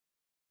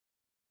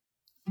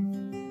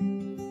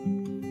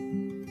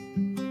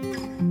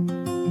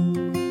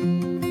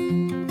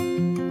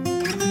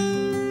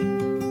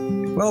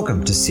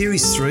Welcome to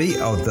Series 3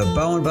 of the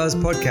Bowen Buzz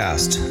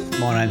podcast.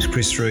 My name's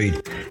Chris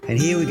Reed, and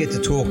here we get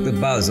to talk the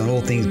buzz on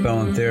all things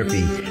Bowen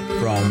therapy,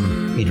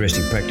 from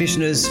interesting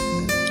practitioners,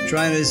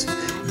 trainers,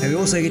 and we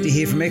also get to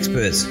hear from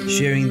experts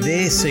sharing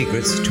their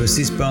secrets to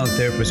assist Bowen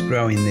therapists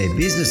growing their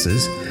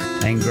businesses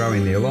and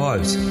growing their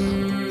lives.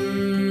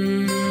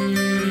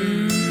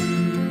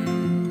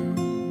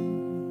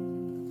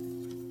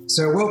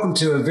 So welcome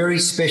to a very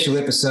special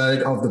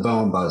episode of the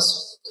Bowen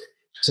Buzz.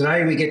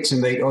 Today we get to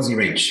meet Ozzy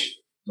Wrench.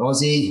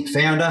 Ozzy,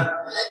 founder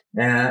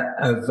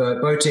of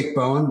Bowtech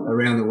Bowen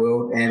around the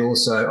world and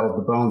also of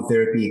the Bowen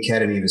Therapy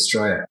Academy of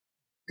Australia.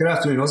 Good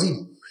afternoon,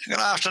 Ozzy. Good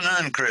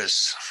afternoon,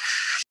 Chris.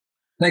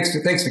 Thanks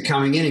for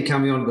coming in and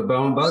coming on to the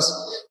Bowen Buzz.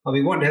 I've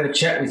been wanting to have a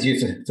chat with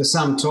you for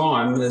some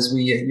time. As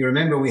you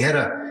remember, we had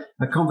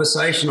a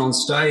conversation on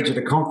stage at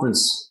a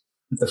conference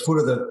at the foot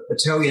of the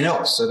Italian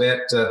Alps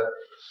about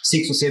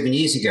 6 or 7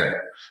 years ago.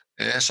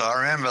 Yes, I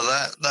remember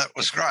that. That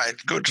was great.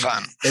 Good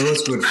fun. It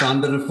was good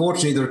fun, but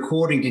unfortunately the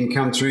recording didn't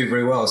come through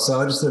very well. So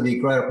I just thought it'd be a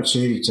great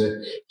opportunity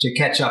to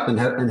catch up and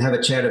have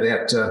a chat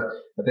about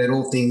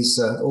all things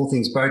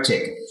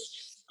Bowtech.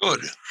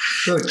 Good.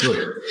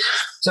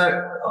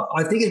 So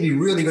I think it'd be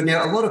really good.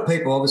 Now, a lot of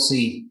people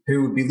obviously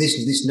who would be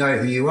listening to this know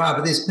who you are,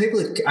 but there's people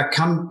that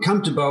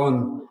come to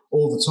Bowen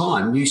all the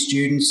time, new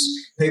students,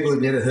 people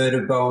who've never heard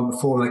of Bowen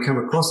before, and they come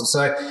across it.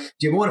 So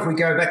do you mind if we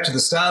go back to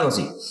the start,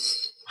 Ozzy?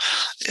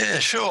 Yeah,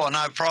 sure,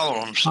 no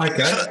problems.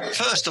 Okay.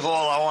 First of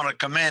all, I want to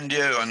commend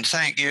you and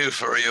thank you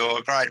for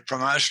your great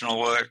promotional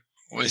work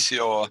with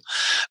your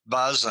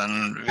buzz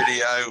and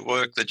video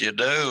work that you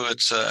do.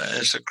 It's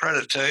a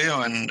credit to you,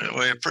 and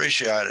we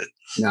appreciate it.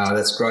 No,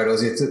 that's great,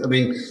 Ozzy.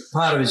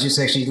 Part of it is just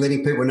actually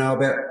letting people know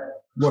about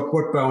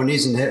what Bowen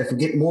is, and if we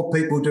get more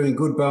people doing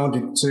good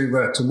Bowen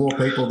to more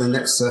people, then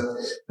that's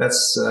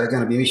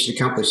going to be mission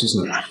accomplished,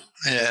 isn't it?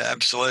 Yeah,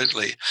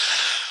 absolutely.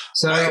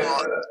 So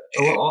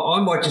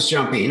I might just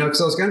jump in because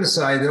I was going to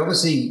say that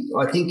obviously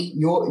I think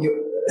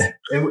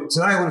and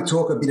today I want to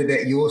talk a bit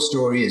about your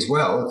story as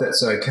well, if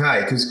that's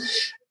okay,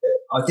 because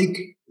I think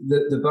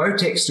the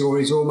Bowtech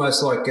story is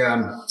almost like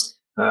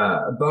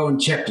Bowen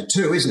Chapter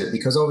 2, isn't it?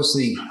 Because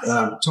obviously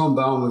Tom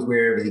Bowen was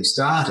where everything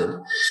started,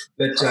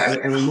 but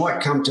and we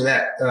might come to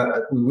that.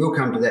 We will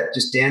come to that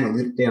just down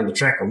the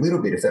track a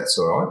little bit, if that's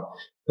all right.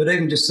 But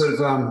even just sort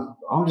of,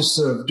 I'm just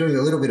sort of doing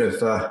a little bit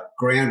of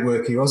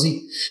groundwork here,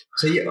 Ozzy.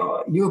 So you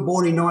were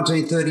born in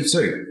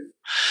 1932.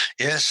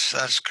 Yes,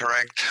 that's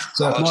correct.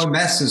 So if my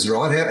maths is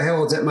right, how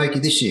old does that make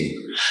you this year?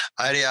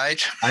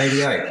 88.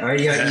 88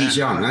 years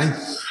young, eh?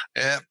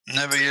 Yeah,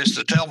 never used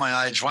to tell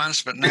my age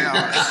once, but now...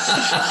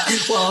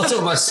 Well, it's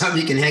almost something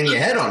you can hang your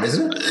hat on,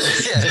 isn't it?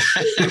 Yeah.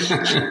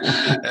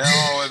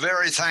 We're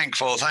very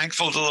thankful to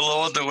the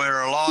Lord that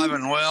we're alive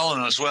and well,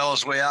 and as well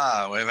as we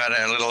are. We've had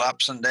our little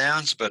ups and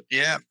downs, but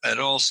yeah, it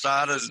all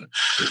started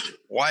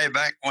way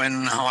back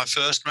when I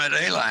first met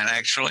Elaine,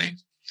 actually.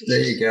 There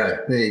you go.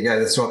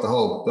 That's what the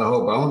whole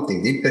Bowen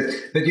thing did.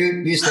 But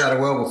you started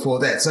well before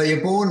that. So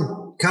you're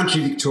born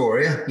country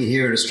Victoria. You're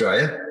here in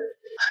Australia.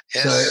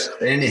 Yes. So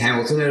Andy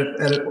Hamilton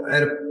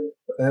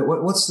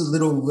what's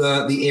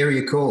the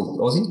area called,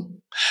 Ozzy?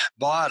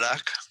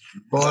 Viaduct.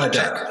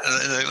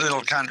 The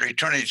little country,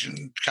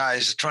 20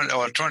 k's,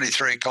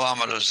 23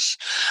 kilometres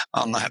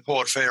on the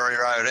Port Fairy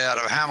Road out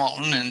of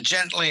Hamilton, in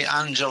gently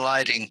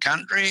undulating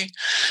country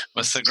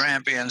with the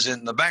Grampians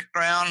in the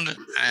background.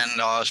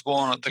 And I was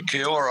born at the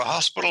Kiora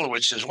Hospital,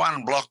 which is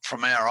 1 block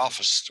from our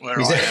office where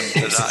I am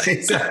today.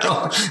 Is that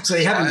right? So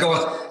you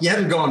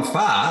haven't gone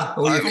far,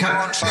 or you've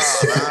gone far.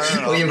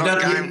 No,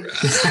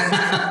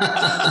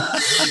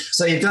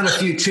 So you've done a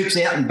few trips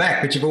out and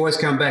back, but you've always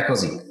come back,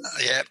 Ozzy.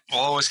 Yep,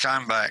 always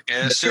come back.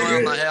 Yeah, still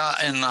in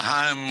the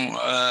home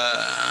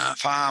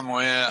farm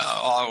where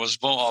I was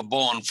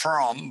born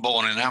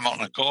in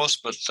Hamilton, of course,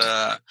 but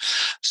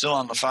still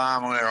on the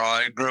farm where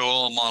I grew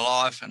all my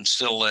life and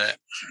still there.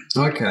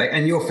 Okay,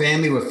 and your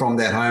family were from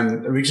that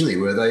home originally,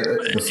 were they?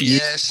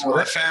 Yes,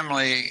 my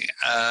family,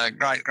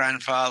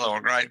 great-grandfather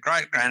or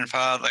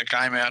great-great-grandfather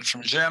came out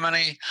from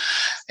Germany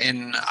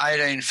in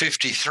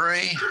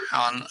 1853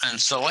 and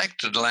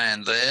selected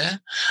land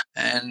there,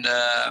 and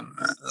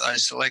they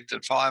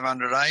selected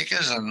 500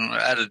 acres and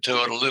added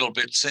to it a little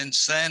bit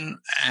since then,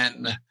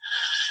 and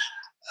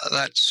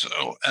that's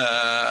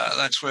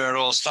where it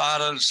all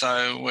started.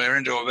 So we're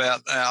into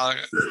about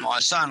my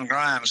son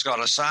Graham's got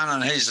a son,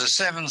 and he's the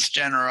 7th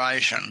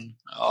generation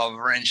of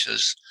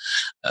Wrenches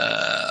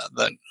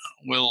that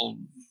will.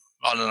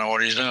 I don't know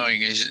what he's doing.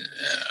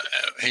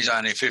 He's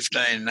only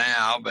 15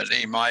 now, but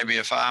he may be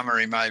a farmer.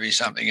 He may be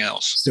something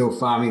else. Still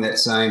farming that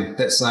same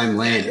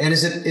land. And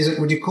is it?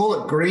 Would you call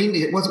it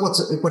green? What's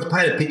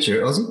paint a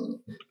picture, Ozzy?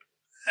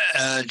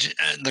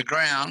 The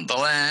ground, the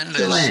land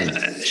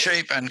is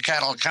sheep and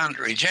cattle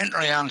country,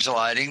 gently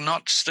undulating,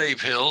 not steep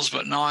hills,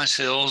 but nice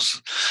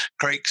hills,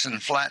 creeks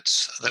and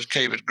flats that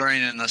keep it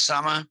green in the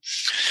summer.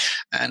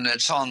 And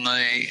it's on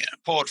the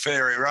Port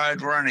Fairy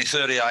Road. We're only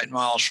 38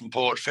 miles from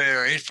Port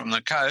Fairy, from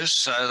the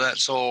coast, so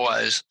that's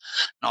always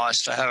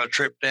nice to have a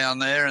trip down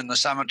there in the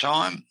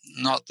summertime.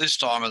 not this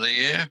time of the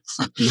year.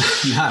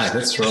 No,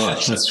 that's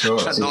right. That's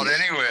right. But not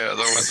anywhere.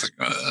 With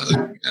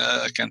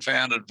the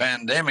confounded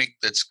pandemic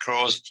that's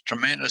caused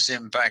tremendous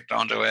impact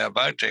onto our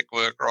BOTEC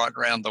work right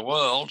around the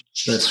world.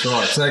 That's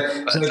right.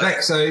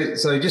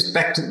 So just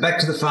back to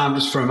the farm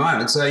just for a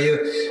moment. So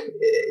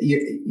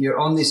you're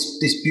on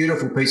this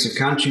beautiful piece of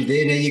country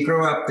there. Now you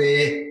grew up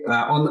there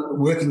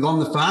working on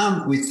the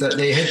farm with.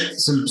 They had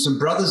some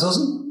brothers,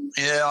 wasn't?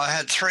 Yeah, I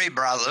had three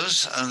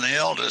brothers, and the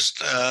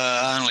eldest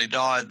only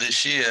died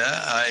this year,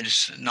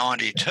 aged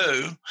 92.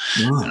 Oh.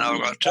 And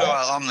I've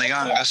got I'm the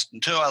youngest,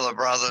 and two other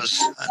brothers,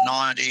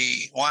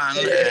 91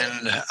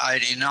 and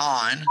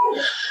 89.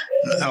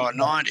 Or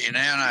 90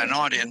 now,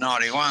 90 and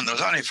 91. There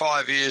was only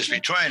 5 years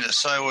between us,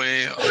 so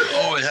we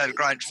always had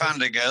great fun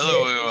together.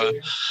 We were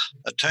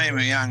a team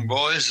of young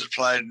boys that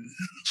played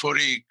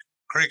footy,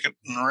 cricket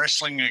and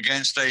wrestling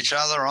against each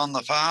other on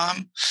the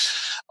farm.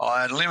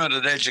 I had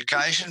limited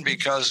education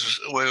because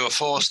we were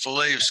forced to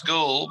leave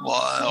school or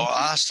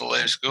asked to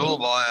leave school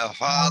by our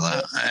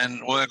father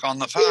and work on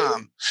the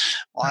farm.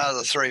 My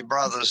other three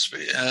brothers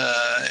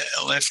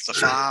left the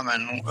farm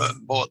and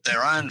bought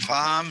their own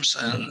farms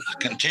and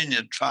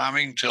continued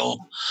farming till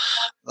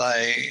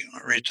they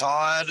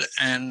retired.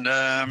 And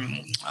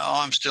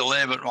I'm still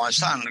there, but my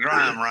son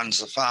Graham runs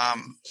the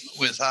farm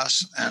with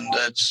us, and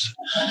it's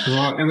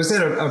right. And was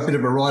that a bit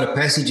of a rite of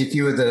passage if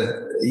you were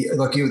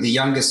the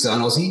youngest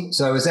son, Ozzy?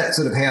 So is that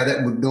sort of how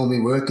that would normally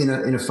work in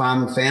a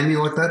farming family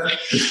like that?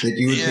 That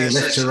you would be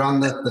left to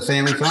run the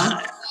family farm?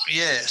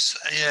 Yes,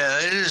 yeah,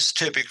 it is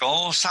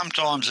typical.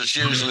 Sometimes it's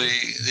usually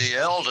the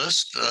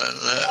eldest,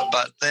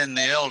 but then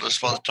the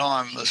eldest, by the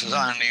time this is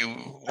only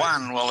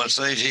one, well, it's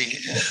easy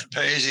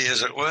peasy,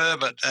 as it were.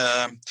 But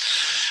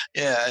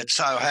yeah, it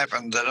so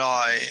happened that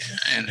I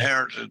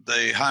inherited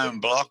the home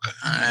block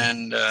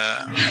and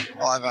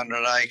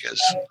 500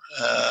 acres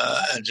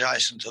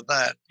adjacent to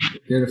that.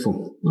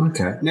 Beautiful.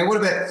 Okay. Now, what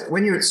about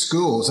when you're at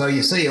school? So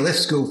you say you left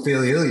school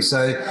fairly early.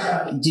 So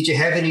did you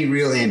have any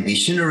real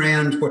ambition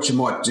around what you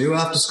might do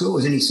after school?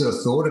 Was any sort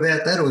of thought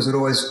about that, or was it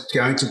always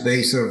going to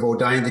be sort of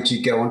ordained that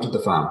you'd go onto the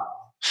farm?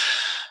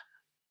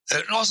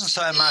 It wasn't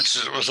so much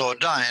that it was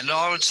ordained.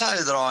 I would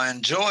say that I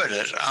enjoyed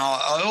it.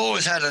 I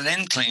always had an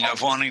inkling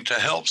of wanting to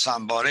help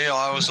somebody.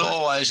 I was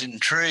always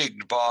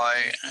intrigued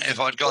by if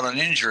I'd got an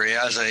injury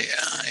as a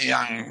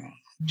young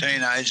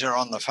teenager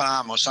on the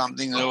farm or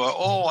something. There were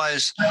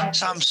always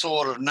some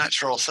sort of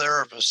natural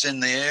therapists in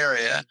the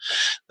area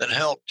that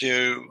helped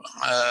you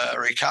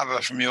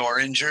recover from your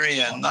injury,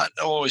 and that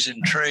always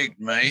intrigued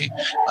me.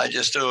 They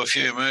just do a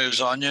few moves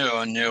on you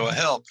and you were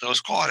helped. There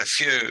was quite a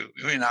few,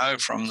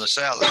 from the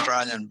South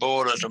Australian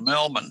border to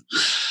Melbourne.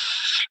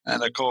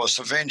 And, of course,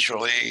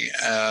 eventually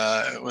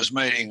it was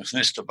meeting with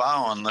Mr.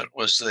 Bowen that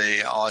was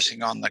the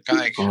icing on the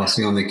cake.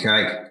 Icing on the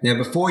cake. Now,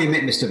 before you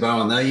met Mr.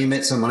 Bowen, though, you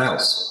met someone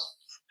else.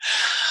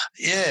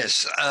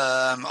 Yes,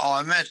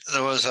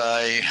 there was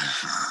a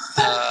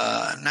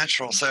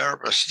natural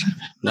therapist.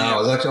 No,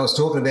 I was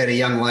talking about a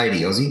young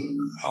lady, Ozzy.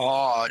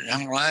 Oh,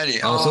 young lady.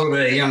 I was talking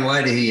about a young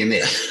lady who you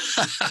met.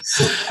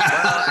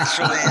 Well,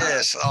 actually,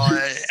 yes.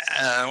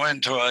 I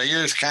went to a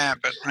youth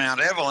camp at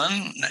Mount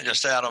Evelyn,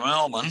 just out of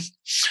Melbourne,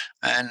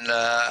 and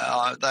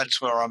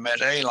that's where I met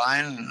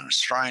Elaine.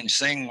 Strange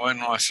thing, when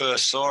I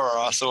first saw her,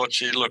 I thought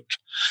she looked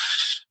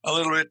a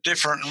little bit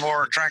different and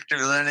more attractive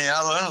than any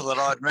other that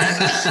I'd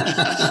met.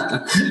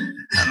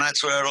 And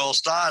that's where it all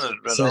started.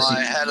 But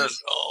I had it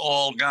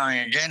all going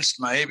against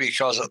me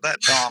because at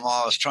that time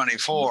I was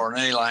 24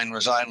 and Elaine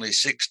was only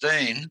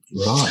 16.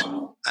 Right.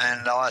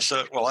 And I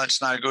thought, well,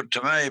 that's no good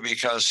to me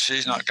because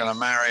she's not going to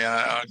marry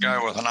or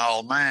go with an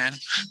old man.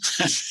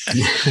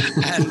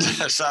 And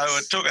so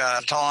it took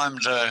our time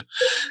to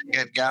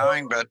get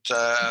going, but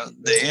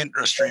the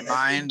interest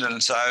remained.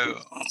 And so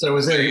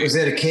was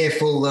that a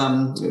careful?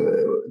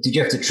 Did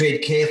you have to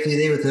tread carefully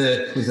there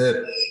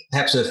with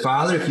perhaps her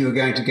father if you were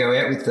going to go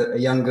out with a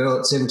young girl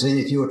at 17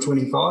 if you were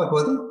 25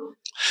 by then?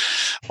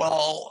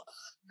 Well,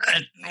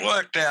 it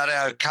worked out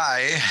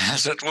okay,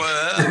 as it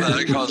were,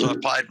 because I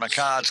played my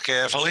cards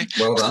carefully.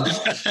 Well done.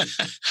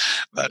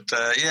 But,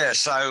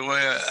 so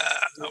we're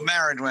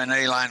married when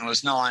Elaine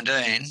was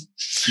 19.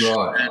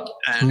 Right.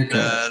 And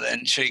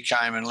then she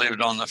came and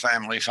lived on the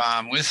family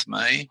farm with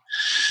me.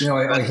 Now,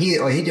 I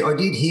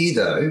did hear,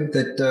 though,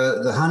 that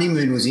the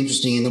honeymoon was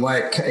interesting in the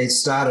way it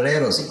started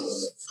out, Ozzy.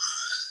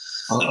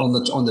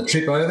 On the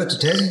trip over to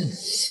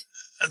Tassie?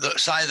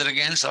 Say that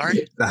again,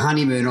 sorry? The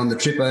honeymoon on the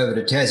trip over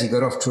to Tassie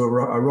got off to a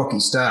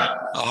rocky start.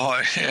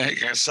 Oh, yeah, you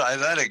can say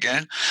that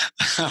again.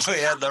 We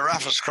had the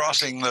roughest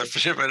crossing the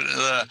ship,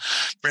 the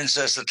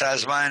Princess of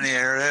Tasmania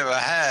ever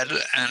had,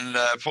 and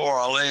poor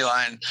old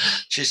Elaine,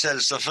 she said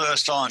it's the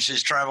first time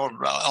she's travelled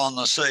on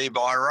the sea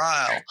by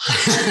rail.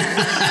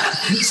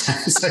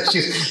 So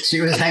she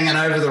was hanging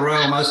over the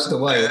rail most of the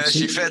way. Yeah,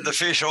 she fed the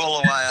fish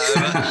all the way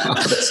over.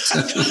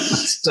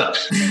 That's tough.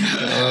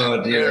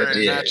 Oh, dear,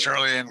 very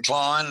naturally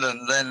inclined,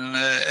 and then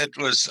it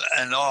was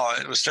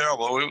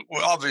terrible. We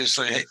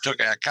obviously took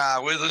our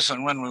car with us,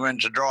 and when we went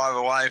to drive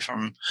away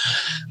from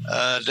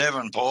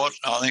Devonport,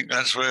 I think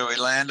that's where we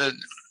landed,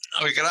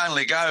 we could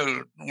only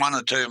go 1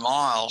 or 2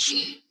 miles,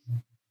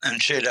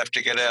 and she'd have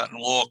to get out and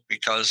walk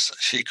because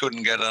she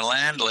couldn't get her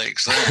land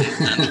legs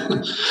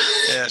then.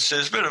 So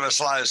it's a bit of a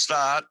slow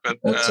start, but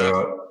that's all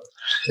right.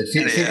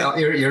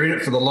 You're in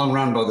it for the long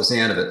run by the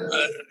sound of it.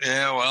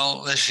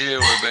 Well, this year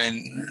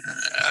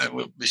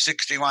we'll be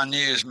 61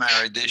 years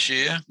married this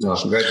year. Oh,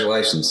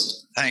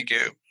 congratulations. Thank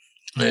you.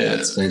 Yeah,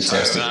 that's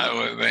fantastic.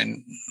 So, we've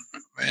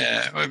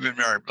been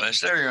very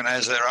blessed. Everyone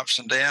has their ups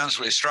and downs.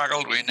 We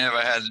struggled. We never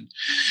had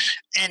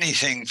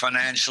anything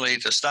financially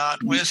to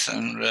start with,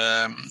 and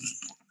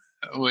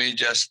we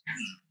just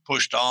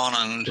pushed on,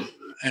 and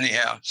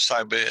anyhow,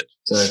 so be it.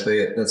 So be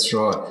it. That's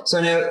right.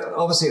 So now,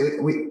 obviously,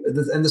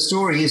 and the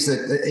story is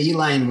that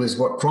Elaine was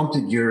what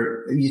prompted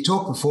you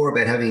talked before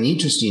about having an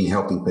interest in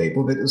helping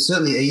people, but it was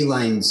certainly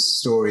Elaine's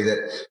story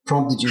that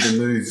prompted you to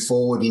move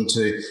forward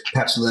into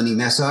perhaps learning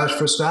massage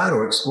for a start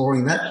or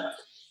exploring that.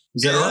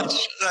 Is that right?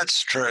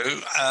 That's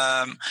true.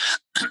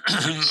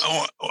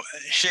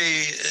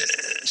 She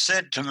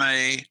said to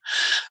me,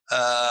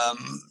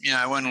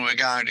 when we were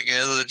going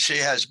together, that she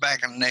has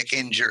back and neck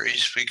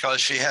injuries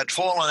because she had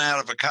fallen out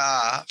of a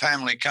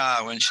family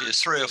car, when she was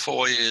 3 or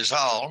 4 years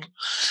old,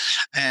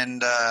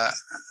 and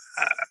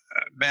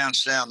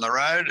bounced down the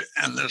road.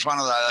 And there's one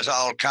of those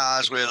old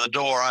cars where the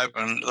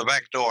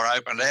back door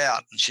opened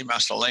out, and she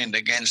must have leaned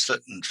against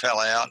it and fell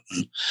out.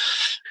 And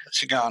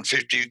she's going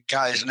 50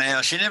 k's an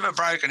hour. She never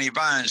broke any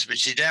bones, but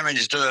she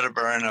damaged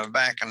vertebra in her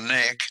back and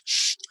neck.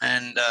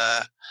 And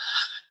her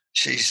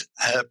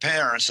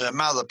parents, her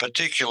mother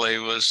particularly,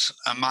 was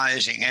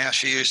amazing how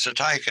she used to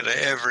take her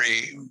to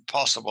every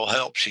possible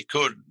help she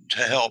could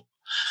to help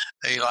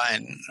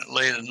Elaine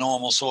lead a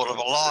normal sort of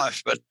a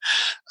life, but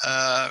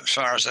as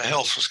far as her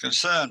health was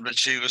concerned. But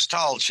she was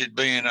told she'd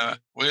be in a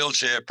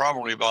wheelchair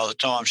probably by the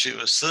time she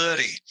was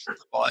 30.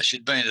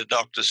 She'd been to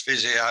doctors,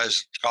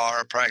 physios,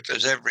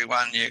 chiropractors,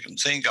 everyone you can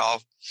think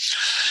of.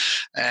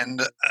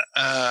 And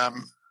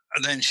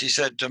then she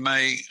said to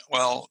me,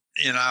 well,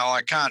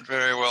 I can't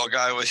very well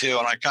go with you,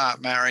 and I can't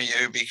marry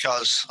you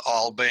because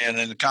I'll be an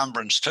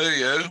encumbrance to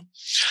you.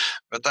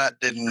 But that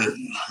didn't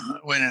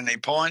win any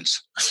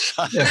points.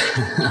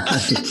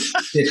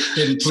 It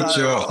didn't put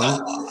you off, huh?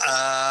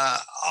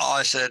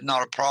 I said,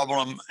 not a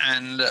problem.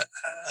 And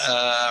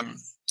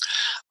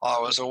I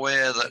was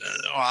aware that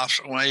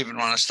even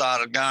when I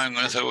started going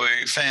with her,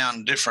 we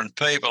found different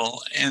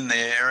people in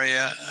the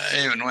area,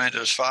 even went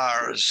as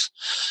far as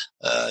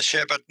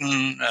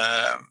Shepparton,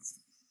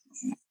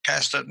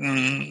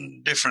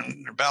 Casterton,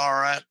 different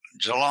Ballarat,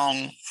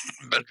 Geelong.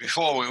 But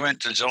before we went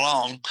to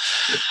Geelong,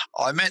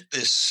 I met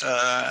this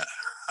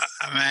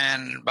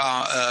man,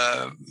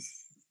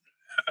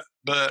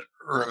 Bert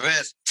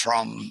Rivette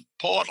from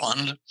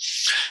Portland,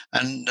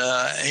 and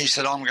he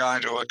said, I'm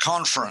going to a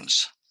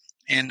conference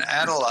in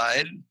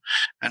Adelaide,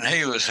 and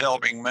he was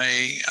helping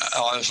me.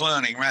 I was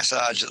learning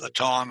massage at the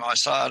time I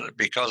started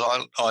because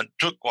I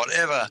took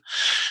whatever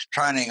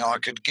training I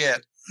could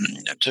get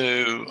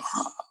to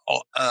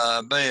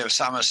be of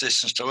some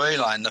assistance to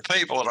Elaine. The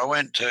people that I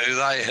went to,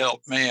 they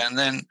helped me, and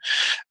then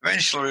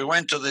eventually we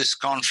went to this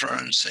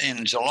conference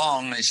in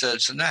Geelong. He said,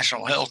 it's a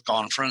National Health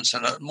Conference,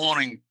 and at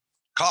morning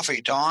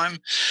coffee time,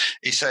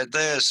 he said,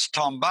 there's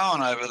Tom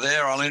Bowen over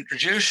there, I'll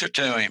introduce you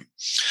to him.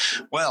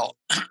 Well,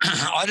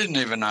 I didn't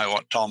even know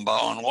what Tom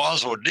Bowen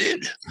was or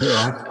did.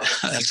 Yeah.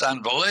 It's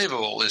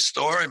unbelievable, this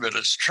story, but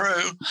it's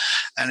true.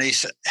 And he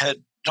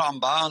had,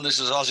 Tom Bowen, this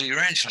is Aussie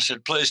Wrench. I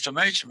said, pleased to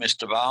meet you,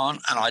 Mr. Bowen.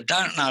 And I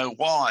don't know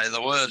why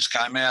the words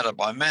came out of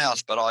my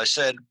mouth, but I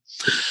said,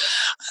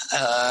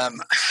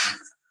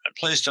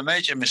 pleased to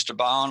meet you, Mr.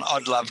 Bowen.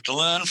 I'd love to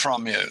learn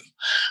from you.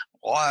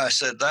 Why I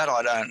said that,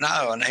 I don't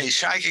know. And he's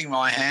shaking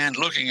my hand,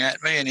 looking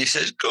at me, and he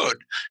says,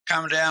 good,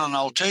 come down and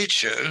I'll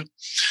teach you.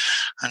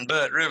 And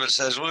Bert Rivett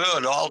says, well,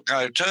 good, I'll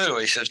go too.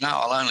 He says, no,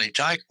 I'll only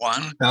take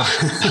one.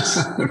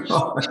 It's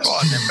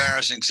quite an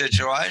embarrassing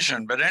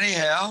situation. But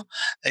anyhow,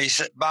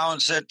 Bowen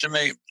said to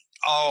me,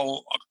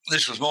 oh,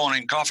 this was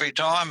morning coffee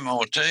time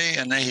or tea,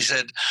 and he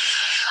said,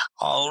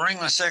 I'll ring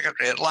the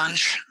secretary at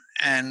lunch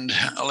and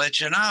I'll let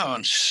you know.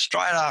 And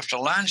straight after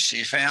lunch,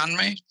 he found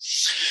me,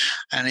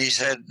 and he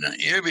said,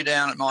 you'll be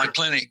down at my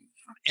clinic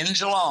in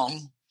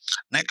Geelong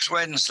next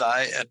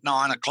Wednesday at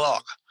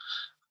 9:00.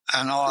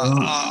 And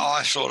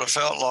I sort of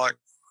felt like,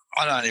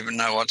 I don't even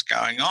know what's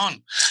going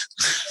on.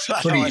 So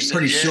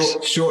pretty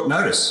short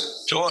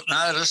notice. Short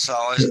notice.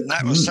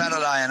 That was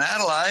Saturday in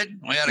Adelaide.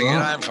 We had to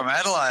get home from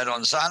Adelaide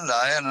on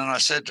Sunday. And then I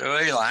said to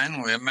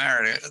Elaine, we were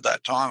married at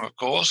that time, of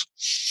course,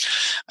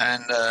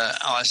 and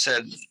I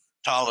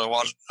told her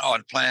what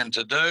I'd planned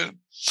to do.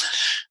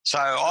 So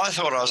I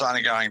thought I was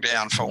only going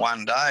down for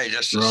one day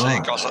just to see,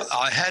 because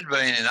I had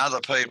been in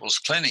other people's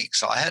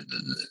clinics. I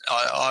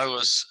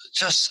was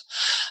just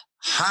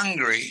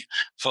hungry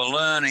for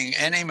learning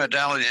any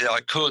modality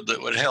I could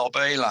that would help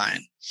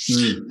Elaine.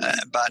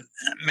 But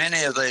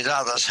many of these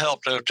others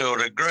helped her to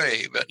a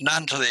degree, but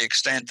none to the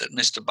extent that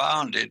Mr.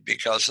 Bowen did,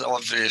 because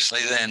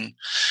obviously then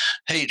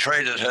he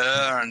treated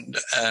her and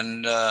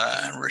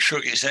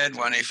shook his head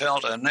when he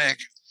felt her neck.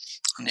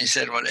 And he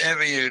said,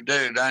 whatever you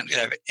do, don't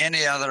have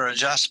any other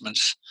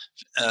adjustments,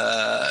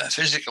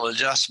 physical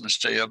adjustments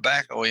to your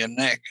back or your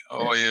neck,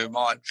 or you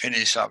might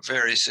finish up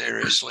very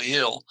seriously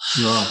ill.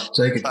 Right.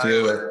 So you could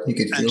feel that. You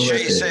could feel and that.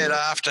 She said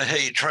after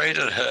he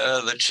treated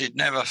her that she'd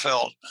never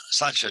felt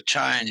such a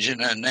change in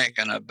her neck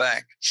and her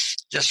back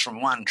just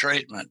from one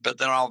treatment. But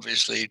then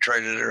obviously he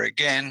treated her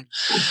again.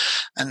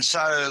 And so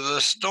the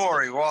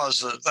story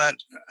was that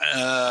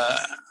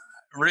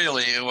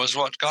really was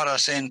what got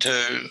us into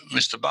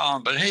Mr.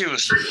 Bowen, but he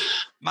was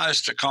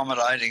most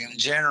accommodating and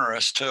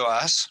generous to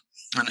us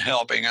and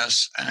helping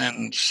us,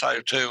 and so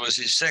too was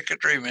his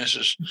secretary,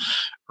 Mrs.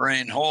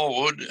 Reen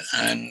Horwood,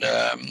 and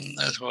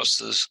of course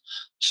there's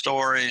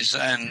stories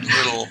and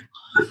little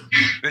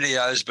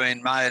videos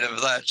being made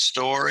of that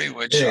story.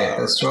 Which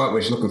that's right.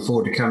 We're looking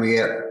forward to coming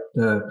out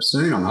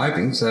soon, I'm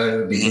hoping. So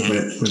it'll be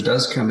good when it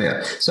does come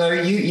out. So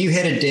you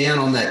headed down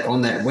on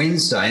that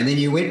Wednesday, and then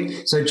you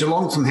went. So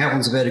Geelong from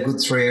Hamilton's about a good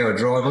 3-hour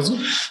drive, was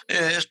it?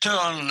 Yeah, it's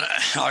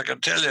I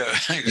can tell you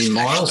in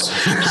miles.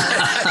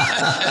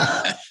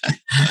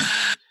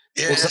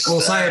 Yes,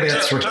 we'll say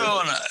about 2 and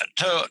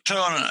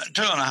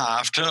a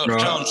half, 2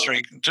 and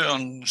 3,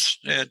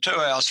 2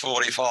 hours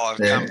 45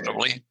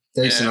 comfortably.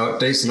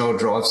 Decent old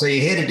drive. So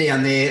you headed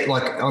down there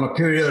like on a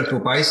periodical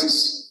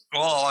basis?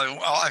 Well,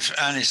 I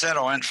only said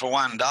I went for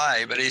one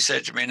day, but he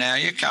said to me, now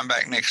you come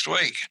back next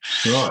week.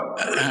 Right.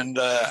 And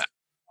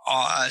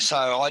so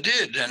I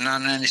did. And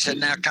then he said,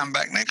 now come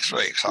back next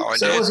week. So I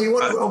did. Ozzy,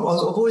 I've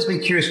always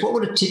been curious, what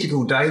would a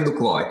typical day look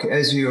like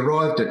as you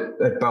arrived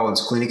at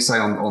Bowen's clinic, say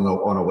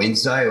on a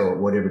Wednesday or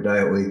whatever day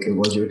of the week it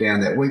was you were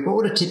down that week? What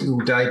would a typical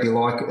day be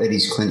like at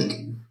his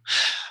clinic?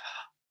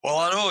 Well,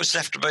 I'd always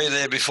have to be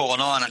there before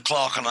 9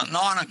 o'clock, and at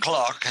 9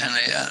 o'clock, and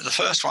the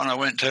first one I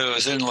went to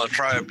was in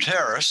Latrobe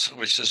Terrace,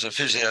 which is a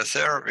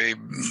physiotherapy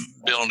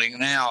building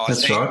now, I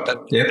think. That's right.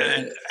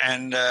 Yep.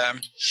 And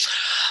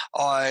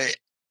I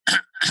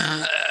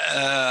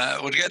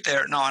would get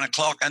there at 9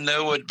 o'clock, and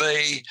there would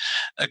be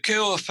a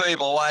queue of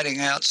people waiting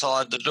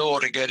outside the door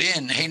to get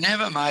in. He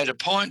never made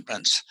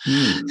appointments.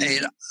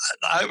 He'd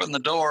open the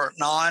door at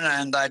 9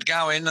 and they'd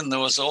go in, and there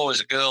was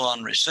always a girl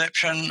on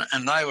reception,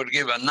 and they would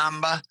give a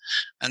number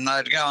and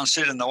they'd go and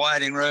sit in the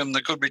waiting room.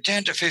 There could be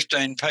 10 to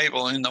 15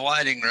 people in the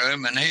waiting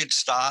room, and he'd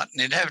start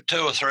and he'd have 2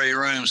 or 3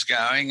 rooms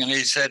going, and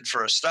he said,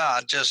 for a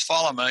start, just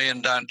follow me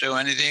and don't do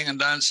anything and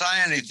don't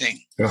say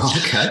anything.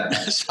 Okay.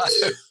 So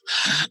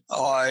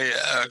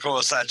of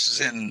course, that's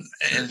in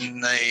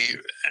the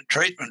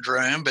treatment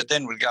room, but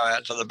then we'd go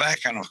out to the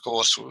back, and of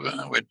course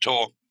we'd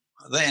talk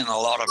then a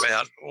lot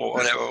about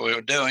whatever we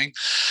were doing.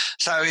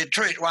 So he'd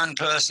treat one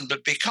person,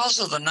 but because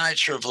of the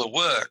nature of the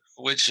work,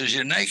 which is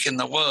unique in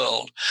the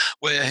world,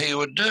 where he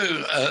would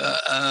do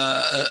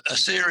a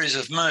series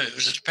of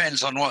moves, it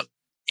depends on what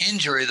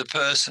injury the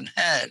person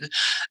had.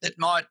 It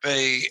might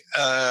be,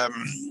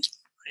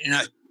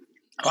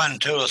 1,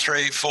 2 or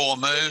 3, 4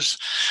 moves,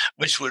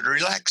 which would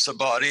relax the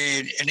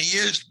body. And he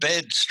used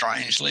beds,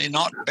 strangely,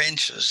 not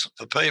benches,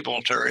 for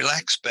people to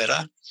relax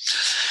better.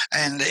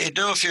 And he'd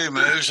do a few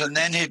moves, and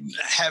then he'd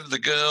have the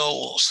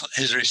girls,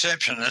 his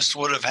receptionist,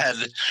 would have had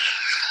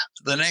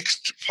the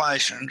next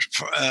patient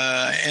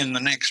in the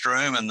next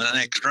room and the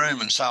next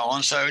room and so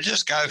on. So he'd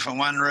just go from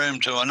one room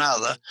to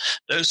another,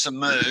 do some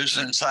moves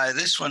and say,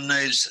 this one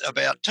needs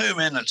about 2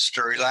 minutes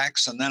to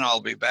relax and then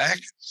I'll be back.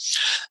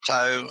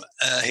 So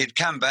he'd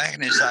come back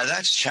and he'd say,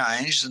 that's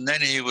changed. And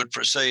then he would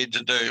proceed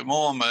to do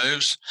more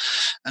moves.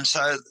 And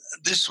so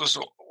this was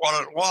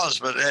what it was.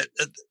 But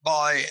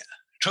by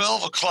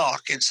 12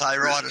 o'clock, he'd say,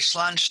 right, it's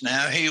lunch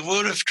now. He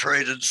would have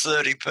treated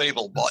 30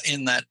 people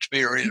in that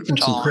period of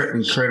time.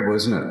 That's incredible,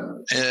 isn't it?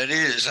 It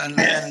is.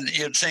 And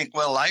you'd think,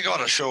 well, they got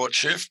a short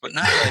shift, but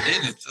no, they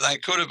didn't. They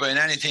could have been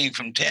anything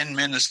from 10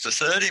 minutes to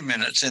 30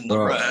 minutes in the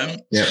room.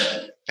 Yep.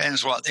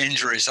 Depends what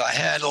injuries they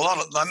had. A lot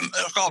of them,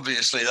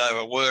 obviously, they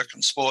were work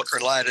and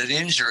sport-related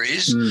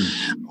injuries,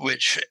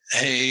 which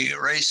he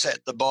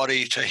reset the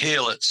body to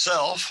heal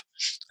itself,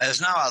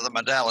 as no other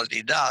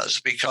modality does,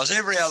 because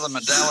every other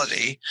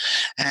modality,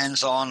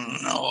 hands-on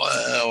or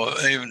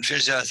even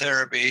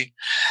physiotherapy,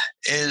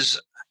 is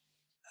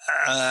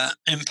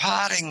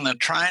imparting the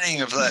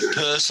training of that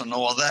person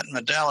or that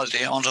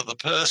modality onto the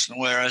person,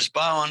 whereas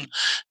Bowen,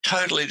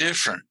 totally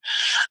different.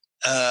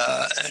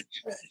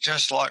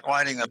 Just like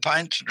waiting the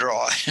paint to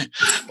dry,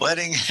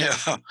 letting you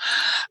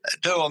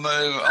do a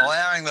move,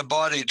 allowing the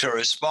body to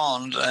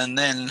respond, and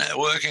then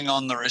working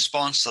on the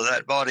response that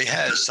that body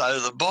has. So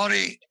the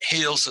body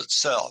heals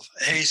itself.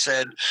 He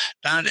said,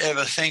 don't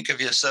ever think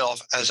of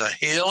yourself as a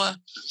healer.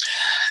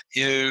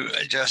 You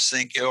just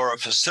think you're a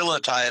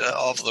facilitator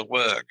of the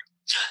work.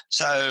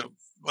 So,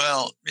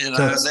 well,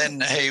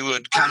 then he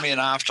would come in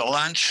after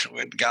lunch.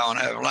 We'd go and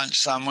have lunch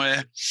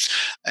somewhere,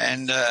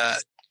 and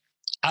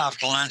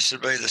after lunch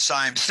would be the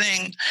same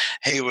thing.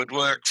 He would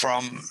work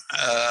from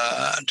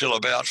until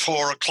about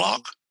 4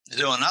 o'clock.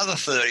 do another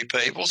 30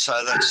 people,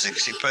 so that's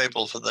 60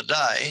 people for the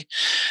day.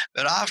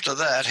 But after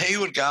that, he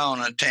would go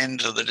and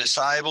attend to the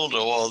disabled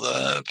or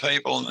the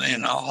people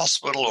in a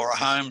hospital or a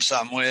home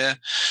somewhere,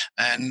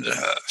 and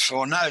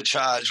for no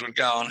charge would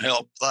go and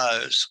help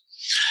those.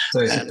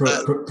 So he's a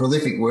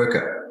prolific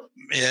worker.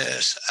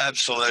 Yes,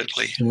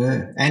 absolutely.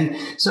 Yeah, and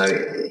so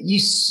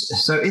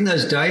in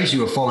those days you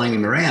were following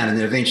him around, and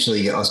then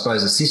eventually, I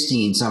suppose,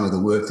 assisting in some of the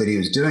work that he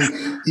was doing.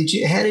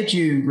 How did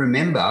you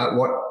remember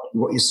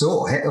what you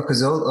saw?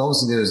 Because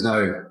obviously there was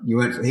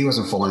he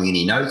wasn't following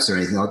any notes or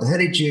anything like that. How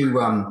did you?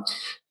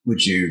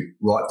 Would you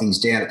write things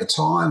down at the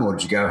time, or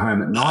did you go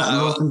home at night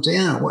and write them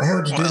down? How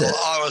would you do that?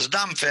 I was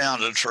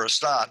dumbfounded for a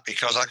start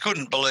because I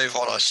couldn't believe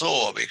what I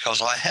saw,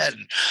 because I had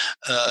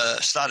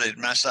studied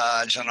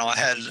massage and I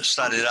had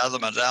studied other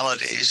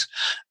modalities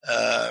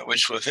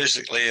which were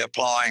physically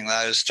applying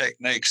those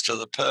techniques to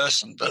the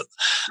person. But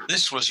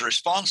this was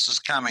responses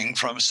coming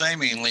from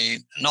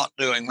seemingly not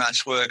doing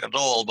much work at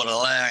all, but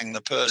allowing the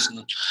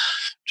person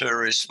to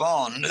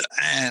respond.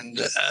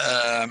 And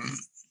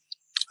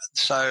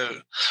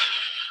so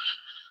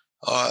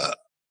I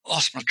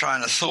lost my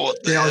train of thought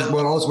there. Yeah, I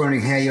was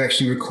wondering how you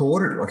actually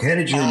recorded it. Like, how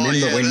did you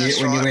remember when you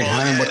went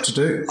home what to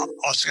do? I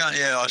was going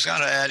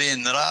to add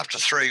in that after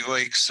 3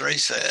 weeks, 3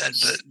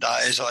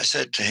 days, I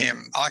said to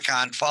him, I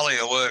can't follow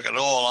your work at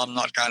all. I'm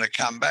not going to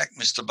come back,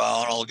 Mr.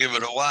 Bowen. I'll give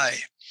it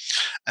away.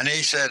 And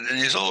he said, and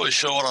he's always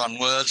short on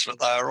words, but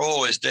they were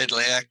always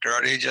deadly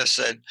accurate. He just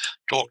said,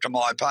 talk to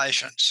my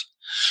patients.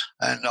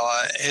 And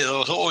there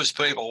was always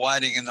people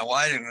waiting in the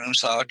waiting room.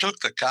 So I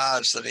took the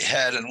cards that he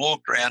had and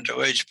walked around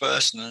to each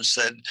person and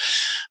said,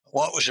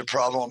 what was your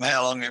problem?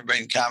 How long have you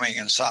been coming?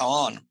 And so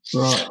on.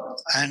 Right.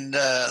 And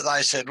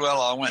they said, well,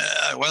 I went,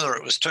 whether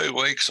it was 2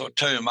 weeks or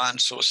 2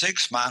 months or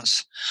 6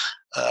 months,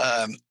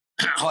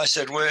 I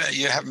said, well,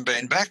 you haven't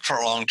been back for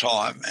a long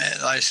time.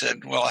 And they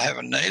said, well, I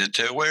haven't needed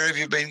to. Where have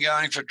you been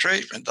going for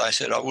treatment? They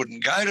said, I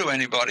wouldn't go to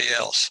anybody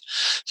else.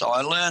 So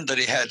I learned that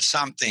he had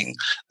something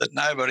that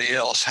nobody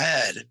else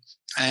had.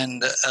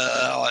 And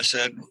I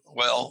said,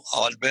 well,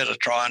 I'd better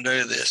try and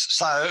do this.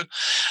 So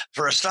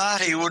for a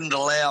start, he wouldn't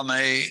allow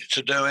me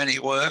to do any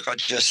work. I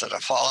just sort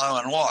of follow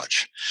and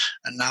watch.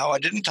 And no, I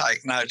didn't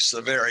take notes at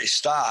the very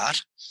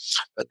start.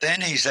 But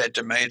then he said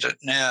to me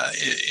that now,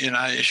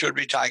 you should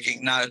be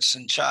taking notes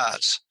and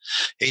charts.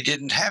 He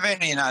didn't have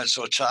any notes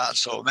or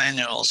charts or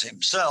manuals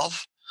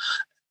himself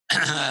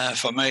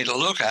for me to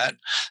look at.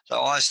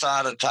 So I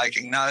started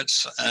taking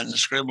notes and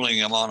scribbling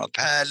them on a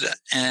pad,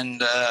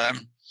 and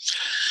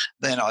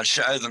then I'd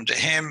show them to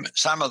him.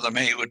 Some of them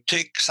he would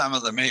tick, some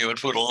of them he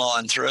would put a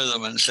line through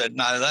them and said,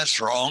 no, that's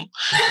wrong.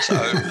 So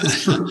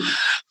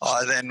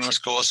I then,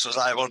 of course, was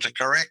able to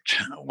correct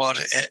what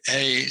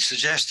he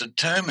suggested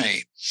to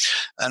me.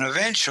 And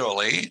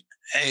eventually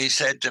he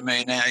said to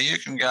me, now you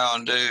can go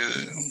and do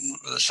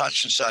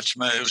such and such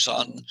moves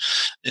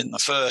in the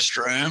first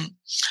room.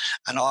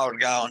 And I would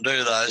go and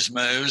do those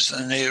moves,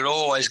 and he would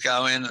always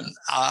go in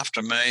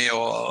after me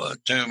or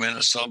 2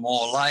 minutes or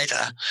more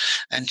later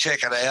and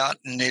check it out,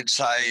 and he'd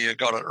say, you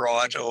got it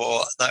right,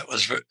 or that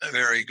was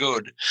very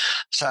good.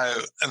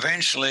 So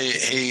eventually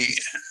he,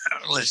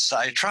 let's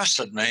say,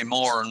 trusted me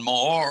more and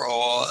more,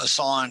 or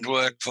assigned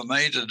work for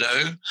me to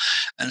do.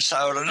 And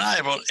so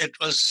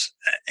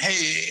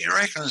he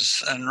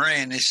reckons, and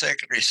Reen, his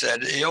secretary,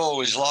 said he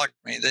always liked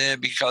me there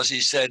because he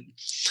said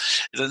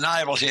it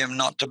enabled him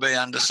not to be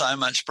under so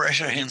much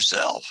pressure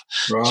himself,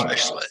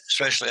 right.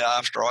 especially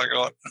after I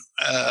got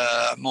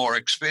more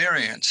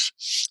experience.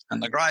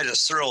 And the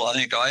greatest thrill I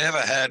think I ever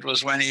had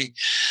was when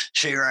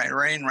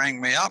Reen rang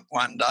me up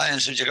one day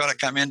and said, you got to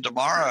come in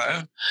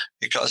tomorrow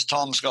because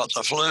Tom's got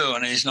the flu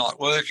and he's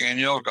not working and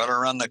you've got to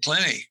run the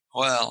clinic.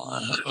 Well,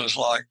 it was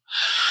like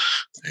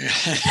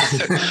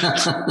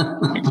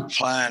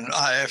playing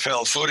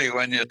AFL footy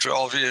when you're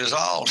 12 years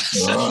old.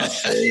 Right.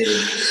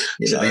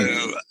 So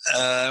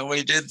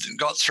we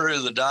got through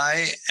the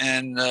day,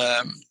 and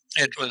and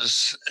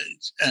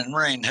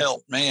Reen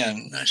helped me,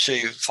 and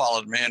she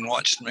followed me and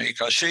watched me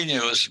because she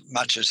knew as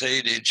much as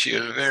he did. She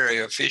was a very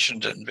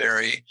efficient and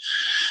very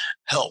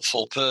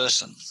helpful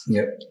person.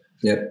 Yep.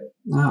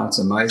 Oh, it's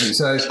amazing.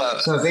 So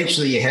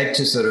eventually you had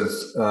to sort of,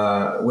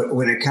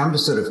 when it come to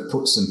sort of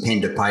put some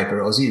pen to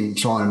paper, I was even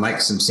trying to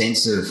make some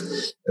sense of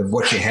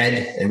what you had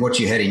and what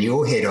you had in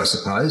your head, I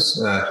suppose,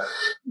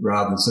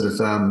 rather than sort of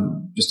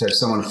just have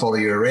someone follow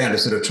you around to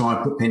sort of try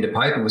and put pen to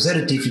paper. Was that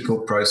a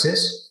difficult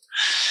process?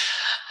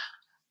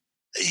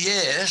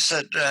 Yes.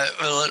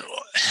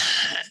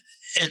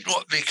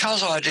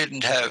 Because I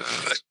didn't have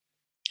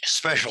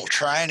special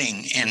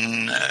training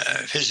in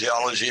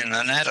physiology and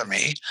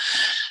anatomy,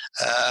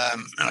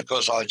 and of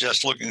course I was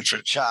just looking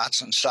through charts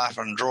and stuff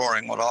and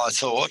drawing what I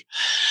thought.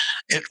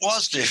 It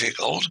was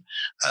difficult.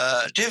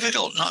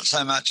 Difficult not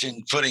so much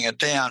in putting it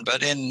down,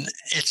 but in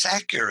its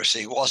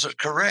accuracy. Was it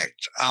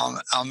correct?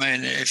 I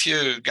mean, if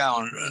you go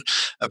and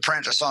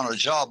apprentice on a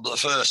job the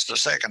first or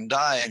second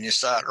day and you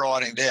start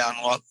writing down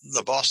what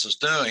the boss is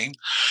doing,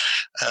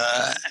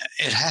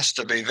 it has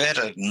to be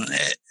vetted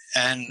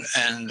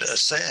and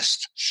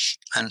assessed.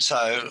 And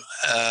so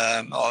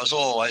I was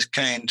always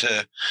keen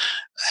to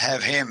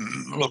have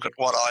him look at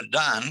what I'd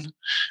done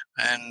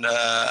and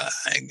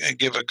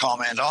give a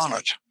comment on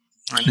it.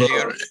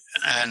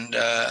 And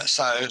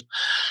so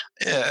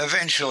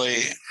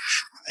eventually,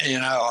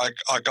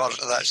 I got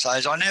to that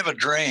stage. I never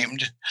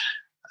dreamed,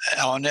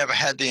 I never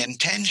had the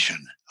intention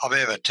of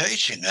ever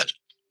teaching it,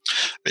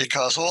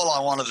 because all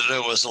I wanted to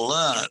do was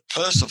learn it,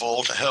 first of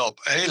all, to help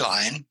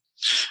Elaine,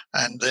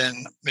 and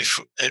then if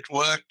it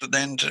worked,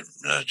 then to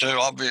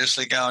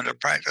obviously go into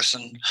practice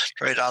and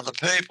treat other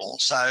people.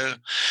 So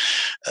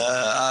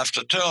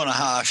after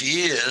 2.5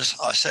 years,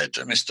 I said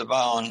to Mr.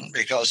 Bowen,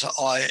 because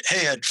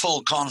he had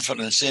full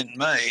confidence in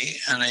me,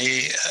 and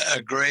he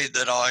agreed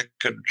that I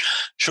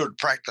should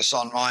practice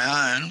on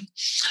my own.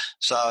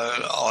 So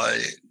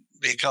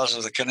because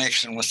of the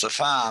connection with the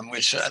farm,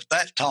 which at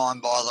that time,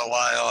 by the way,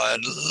 I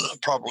had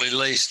probably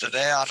leased it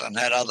out and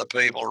had other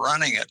people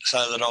running it,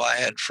 so that I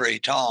had free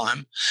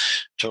time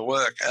to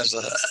work as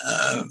a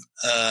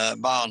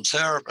Bowen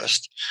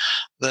therapist,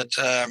 that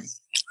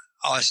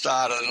I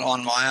started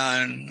on my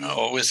own,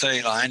 or with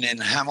Elaine, in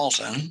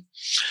Hamilton.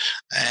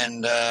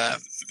 And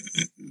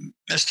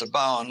Mr.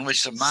 Bowen,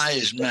 which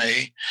amazed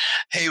me,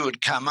 he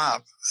would come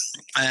up,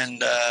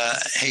 and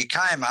he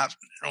came up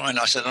when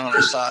I said, I'm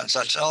going to start and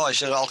such. Oh, he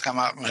said, I'll come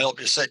up and help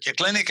you set your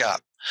clinic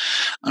up.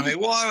 I mean,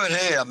 why would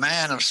he, a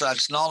man of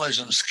such knowledge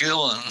and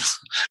skill and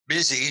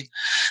busy,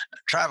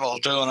 travel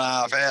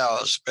 2.5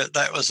 hours? But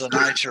that was the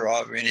nature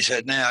of it. And he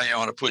said, now you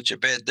want to put your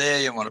bed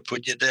there, you want to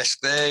put your desk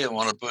there, you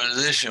want to put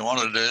this, you want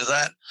to do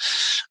that.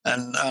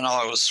 And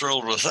I was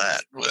thrilled with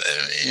that,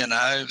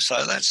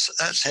 So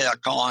that's how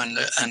kind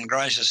and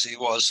gracious he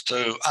was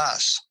to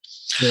us.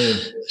 Yeah,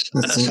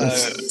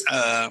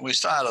 so we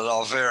started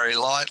off very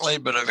lightly,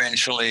 but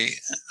eventually,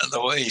 the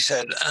way he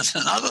said,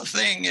 another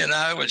thing,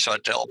 which I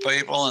tell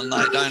people and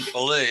they don't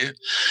believe,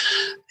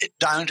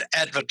 don't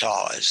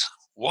advertise.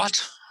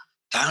 What?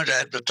 Don't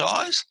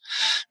advertise?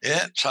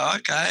 Yeah, so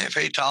okay, if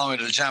he told me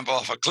to jump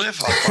off a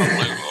cliff, I probably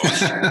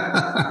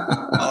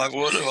would. I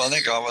would have. I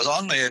think I was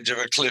on the edge of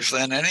a cliff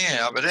then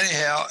anyhow. But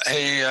anyhow,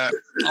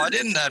 I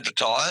didn't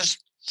advertise.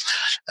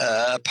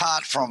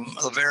 Apart from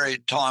the very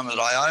time that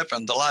I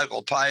opened, the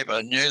local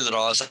paper knew that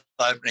I was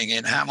opening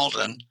in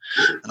Hamilton,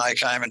 and they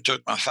came and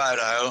took my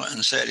photo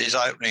and said he's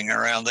opening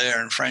around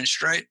there in French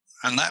Street,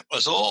 and that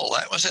was all.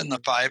 That was in the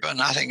paper,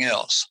 nothing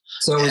else.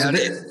 So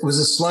it was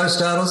a slow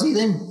start, Aussie,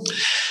 then?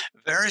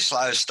 Very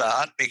slow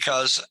start,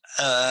 because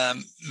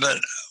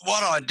but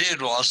what I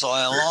did was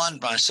I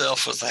aligned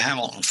myself with the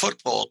Hamilton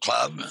Football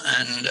Club,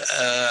 and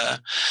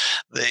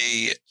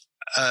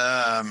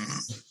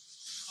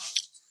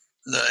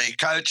the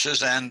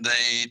coaches and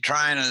the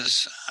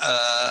trainers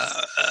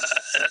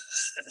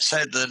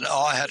said that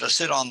I had to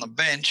sit on the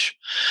bench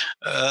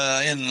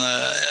in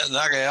the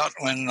dugout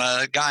when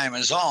the game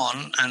is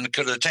on, and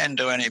could attend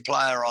to any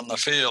player on the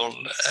field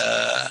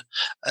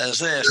as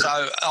there.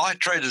 So I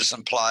treated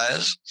some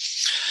players,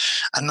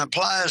 and the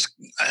players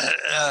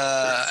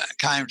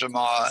came to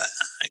my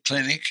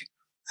clinic,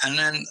 and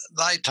then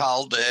they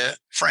told their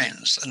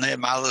friends and their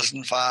mothers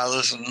and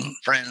fathers and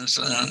friends,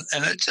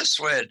 and it just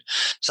spread.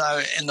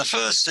 So in the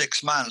first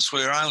 6 months,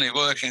 we were only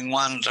working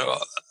or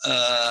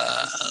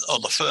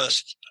the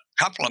first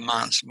couple of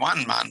months,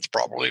 1 month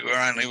probably, we were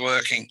only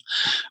working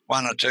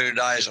 1 or 2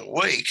 days a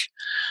week.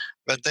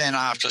 But then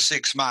after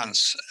 6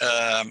 months,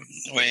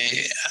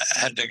 we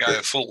had to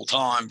go full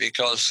time,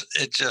 because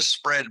it just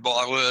spread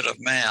by word of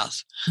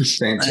mouth. It's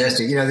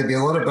fantastic. There'd be a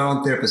lot of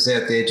Bowen therapists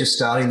out there just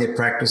starting their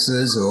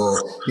practices,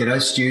 or,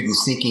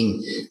 students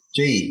thinking,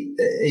 gee,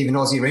 even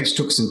Aussie Wrench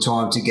took some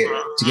time to get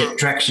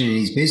traction in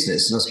his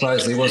business. And I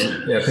suppose there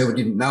wasn't, people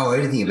didn't know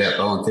anything about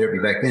Bowen therapy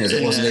back then, as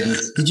it wasn't even,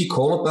 did you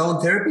call it Bowen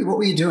therapy? What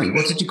were you doing?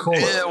 What did you call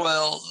it?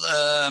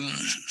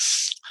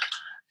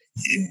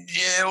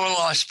 Yeah, well,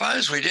 I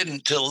suppose we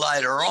didn't till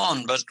later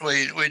on, but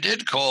we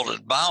did call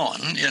it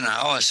Bowen.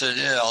 I said,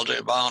 I'll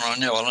do Bowen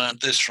on you. I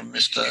learnt this from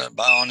Mr.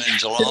 Bowen in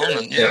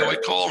Geelong, and we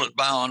called it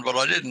Bowen, but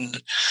I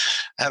didn't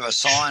have a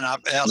sign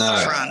up out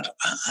the front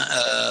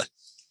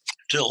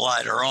till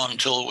later on,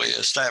 till we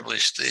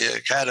established the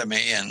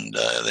academy, and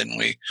then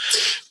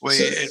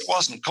it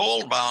wasn't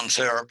called Bowen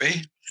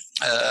therapy.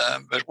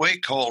 But we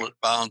called it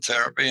Bowen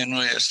therapy, and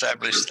we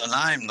established the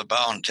name, the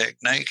Bowen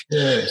technique.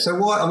 Yeah. So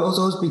why? I was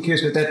always been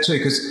curious about that too,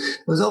 because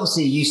it was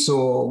obviously you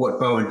saw what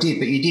Bowen did,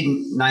 but you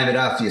didn't name it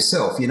after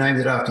yourself. You named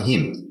it after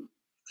him.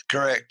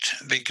 Correct,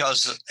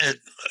 because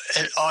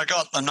I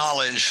got the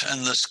knowledge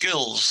and the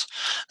skills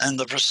and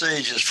the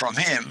procedures from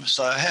him.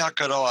 So how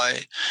could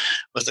I,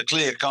 with a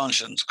clear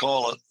conscience,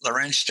 call it the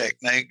wrench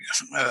technique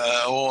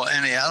or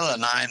any other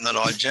name that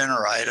I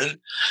generated?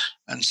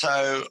 And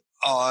so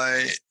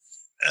I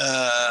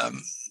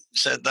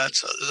said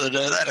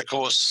that, of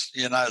course,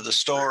 the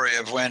story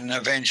of when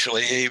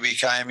eventually he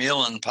became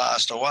ill and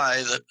passed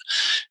away, that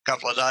a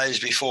couple of days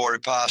before he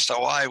passed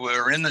away, we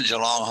were in the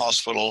Geelong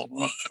hospital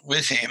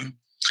with him,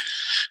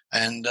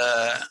 and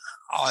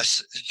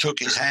took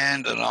his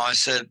hand and I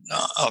said,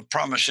 I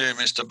promise you,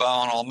 Mr.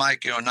 Bowen, I'll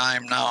make your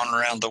name known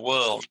around the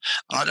world.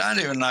 And I don't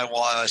even know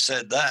why I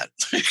said that,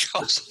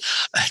 because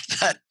at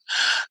that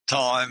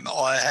time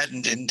I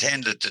hadn't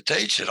intended to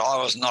teach it. I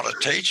was not a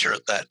teacher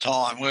at that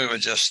time. We were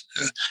just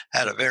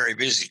had a very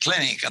busy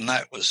clinic, and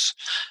that was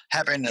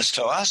happiness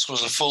to us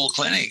was a full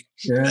clinic.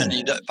 Yeah. And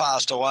he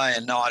passed away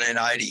in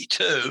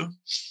 1982.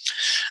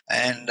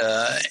 And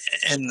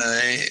in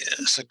the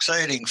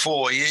succeeding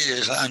 4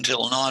 years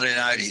until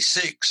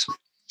 1986,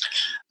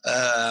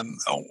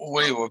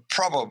 we were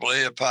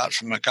probably, apart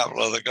from a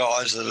couple of the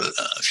guys, a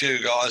few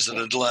guys that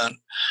had learnt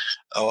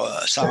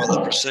some of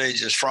the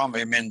procedures from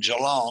him in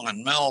Geelong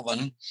and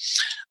Melbourne,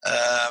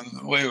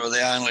 we were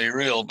the only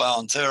real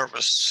Bowen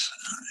therapists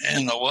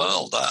in the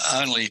world,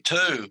 only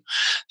two.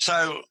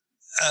 So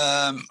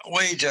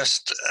we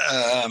just...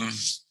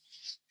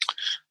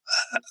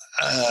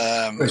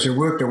 because you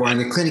worked away in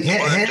the clinic.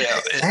 How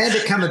did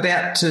it come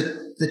about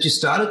that you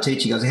started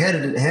teaching us?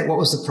 What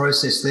was the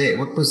process there?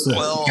 What was the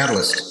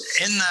catalyst?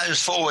 In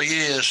those 4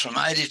 years, from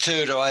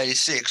 82 to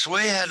 86,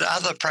 we had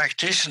other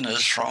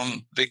practitioners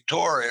from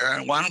Victoria,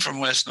 and one from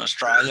Western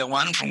Australia,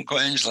 one from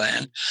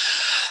Queensland,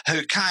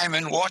 who came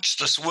and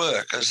watched us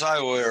work as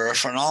though we were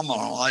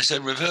phenomenal. I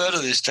said, we've heard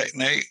of this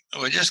technique.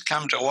 We just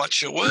come to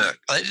watch your work.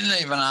 They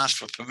didn't even ask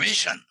for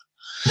permission.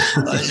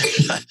 And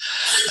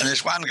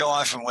there's one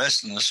guy from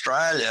Western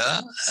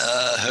Australia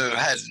who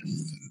had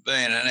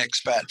been an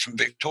expat from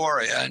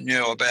Victoria and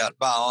knew about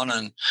Bowen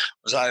and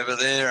was over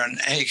there, and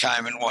he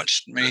came and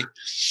watched me,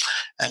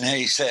 and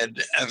he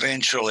said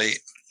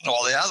eventually,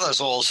 well, the others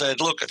all said,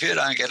 look, if you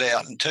don't get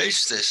out and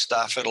teach this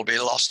stuff, it'll be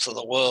lost to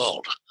the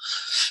world.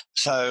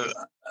 So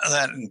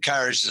that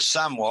encouraged us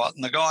somewhat.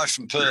 And the guy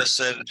from Perth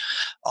said,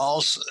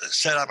 I'll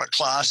set up a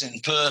class in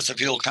Perth if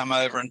you'll come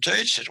over and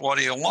teach it. What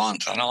do you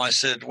want? And I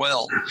said,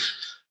 well,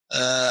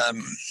 I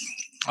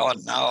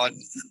don't know,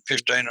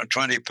 15 or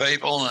 20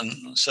 people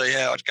and see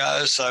how it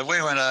goes. So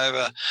we went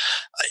over.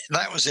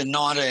 That was in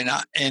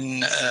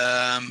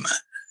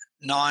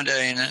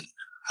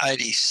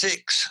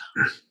 1986.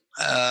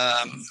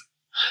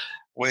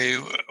 We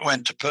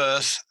went to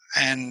Perth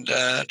and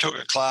took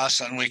a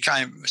class, and we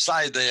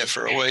stayed there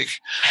for a week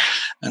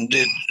and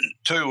did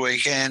 2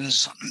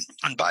 weekends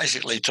and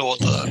basically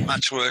taught as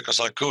much work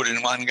as I could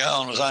in one go,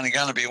 and it was only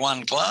going to be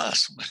one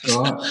class.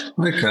 Right.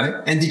 Okay.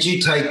 And did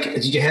you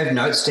have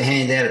notes to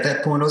hand out at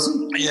that point,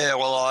 Ozzy? Yeah,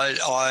 well,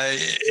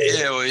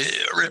 we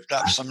ripped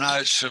up some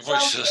notes, of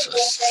which is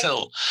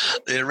still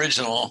the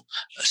original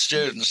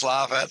students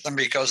laugh at them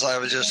because they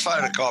were just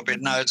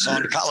photocopied notes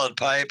on coloured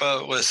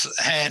paper with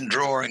hand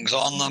drawings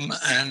on them,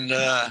 and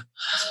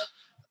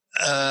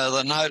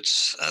the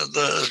notes,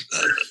 the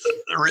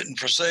written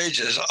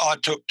procedures. I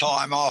took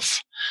time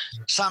off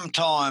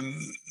sometime,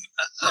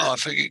 I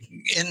forget,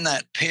 in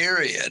that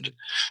period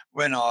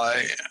when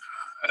I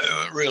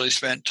really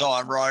spent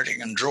time writing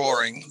and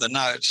drawing the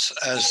notes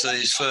as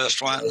these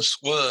first ones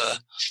were.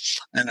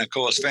 And, of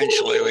course,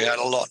 eventually we had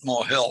a lot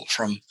more help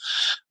from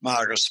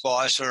Margaret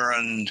Spicer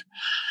and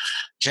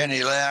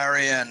Jenny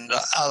Lowry and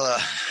other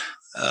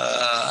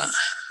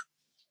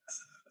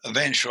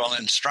eventual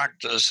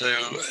instructors who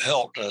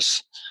helped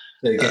us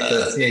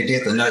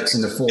get the notes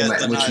in the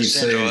format which you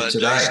see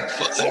today.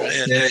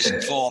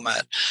 Decent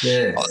format.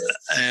 Yeah.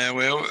 A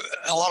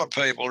lot of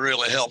people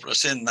really helped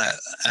us in that,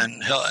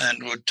 and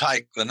would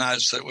take the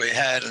notes that we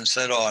had and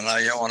said, "Oh no,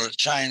 you want to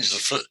change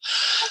the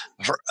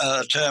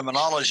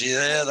terminology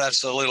there?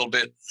 That's a little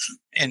bit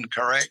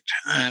incorrect."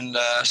 And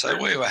so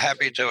we were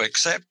happy to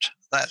accept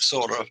that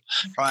sort of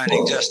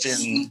training, just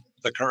in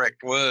the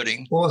correct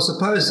wording. Well, I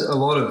suppose like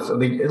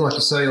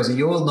you say, Ozzy,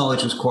 your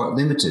knowledge was quite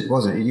limited,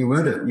 wasn't it? You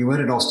weren't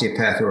an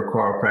osteopath or a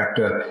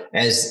chiropractor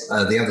as some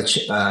of the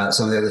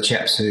other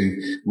chaps who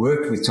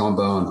worked with Tom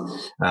Bowen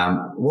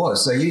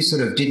was. So you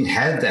sort of didn't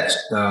have that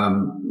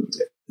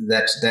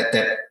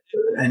that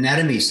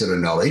anatomy sort of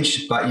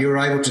knowledge, but you were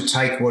able to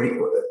take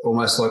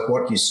almost like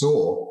what you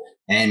saw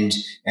and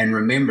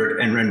remember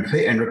it and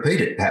repeat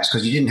it, perhaps,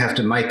 because you didn't have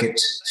to make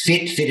it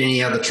fit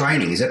any other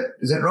training. Is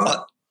that right?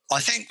 I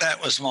think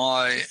that was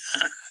my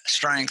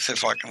strength,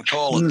 if I can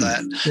call it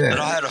that. Yeah. But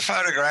I had a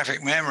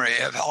photographic memory.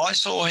 If I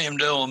saw him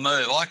do a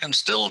move, I can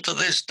still to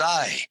this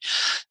day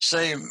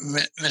see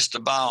Mr.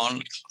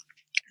 Bowen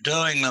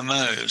doing the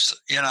moves.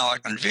 I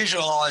can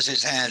visualise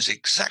his hands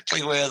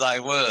exactly where they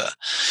were.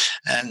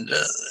 And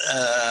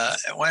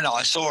when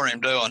I saw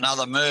him do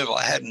another move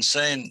I hadn't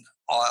seen,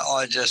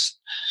 I just...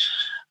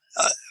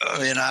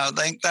 I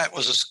think that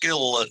was a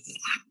skill, that,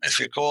 if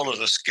you call it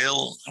a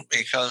skill,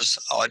 because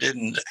I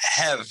didn't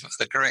have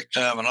the correct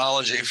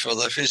terminology for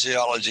the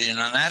physiology and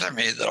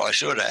anatomy that I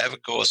should have.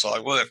 Of course, I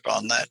worked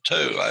on that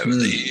too over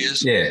the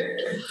years. Yeah,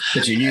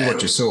 but you knew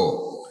what you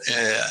saw.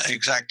 Yeah,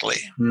 exactly.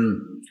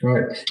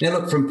 Right. Now,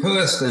 look, from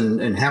Perth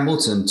and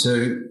Hamilton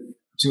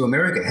to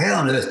America, how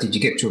on earth did you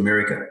get to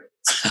America?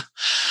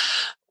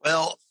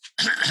 Well,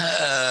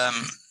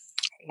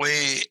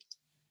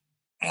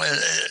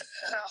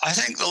 I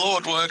think the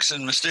Lord works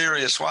in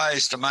mysterious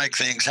ways to make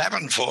things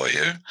happen for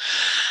you,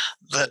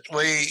 that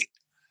we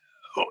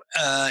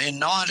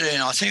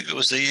I think it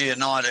was the year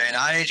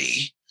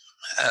 1980,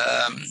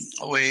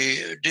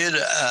 we did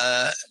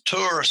a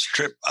tourist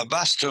trip, a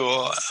bus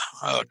tour,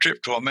 a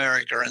trip to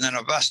America, and then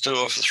a bus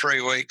tour for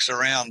 3 weeks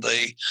around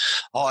the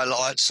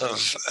highlights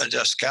of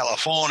just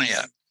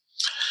California.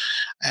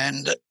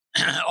 And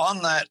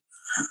on that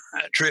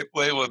trip,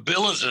 we were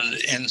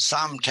billeted in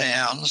some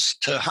towns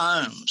to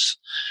homes.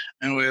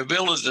 And we were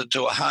billeted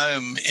to a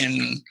home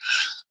in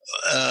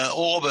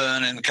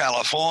Auburn in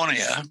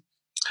California,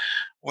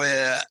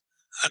 where,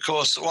 of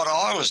course, what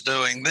I was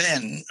doing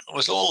then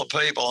was all the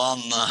people on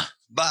the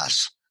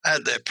bus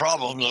had their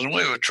problems, and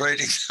we were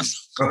treating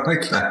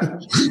them,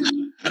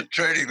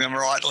 treating them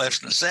right,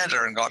 left, and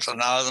centre, and got to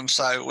know them.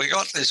 So we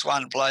got this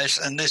one place,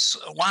 and this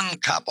one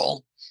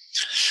couple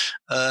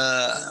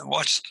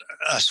watched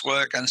us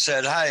work and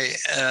said, "Hey,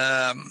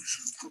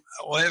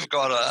 we've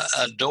got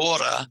a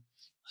daughter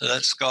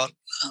that's got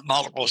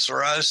multiple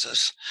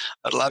sclerosis.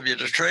 I'd love you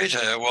to treat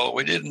her." Well,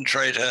 we didn't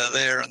treat her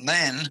there and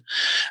then,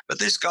 but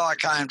this guy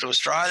came to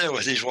Australia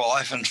with his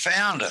wife and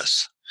found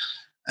us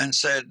and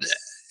said,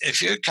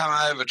 "If you come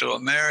over to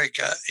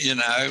America, you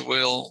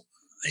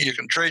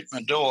can treat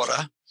my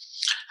daughter,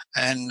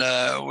 and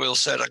we'll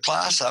set a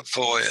class up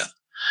for you."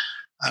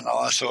 And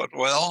I thought,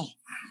 well,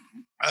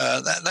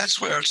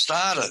 that's where it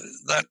started.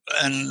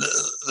 And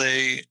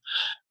the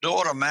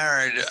daughter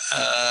married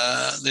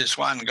this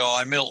one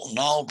guy, Milton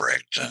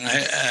Albrecht,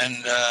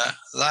 and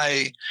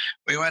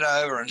we went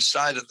over and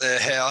stayed at their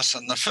house.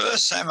 And the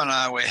first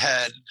seminar we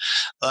had,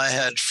 they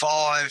had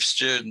 5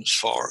 students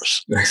for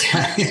us.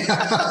 Okay.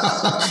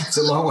 It's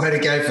a long way to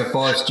go for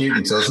 5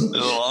 students, isn't it?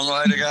 It's a long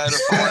way to go to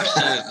 5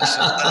 students.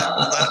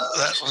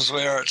 That was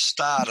where it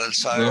started.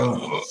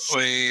 So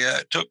we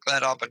took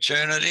that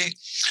opportunity.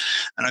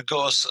 And, of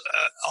course,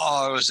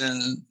 I was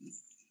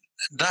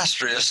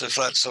industrious, if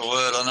that's the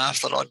word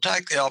enough, that I'd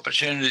take the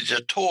opportunity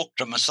to talk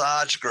to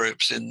massage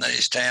groups in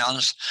these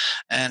towns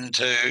and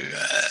to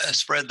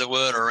spread the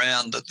word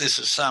around that this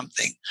is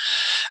something.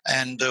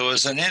 And there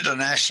was an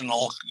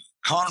international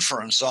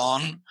conference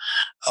on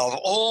of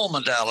all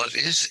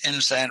modalities in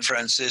San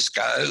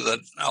Francisco that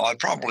I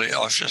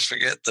just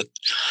forget the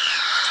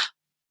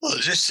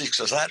logistics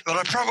of that, but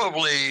I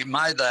probably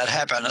made that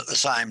happen at the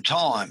same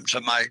time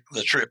to make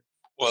the trip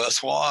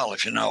worthwhile,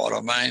 if you know what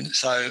I mean.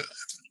 So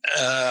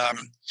I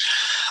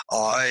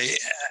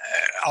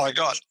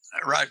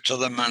wrote to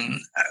them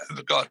and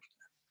got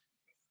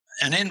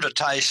an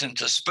invitation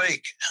to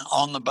speak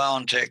on the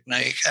Bowen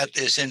technique at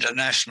this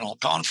international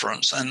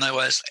conference, and there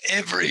was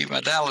every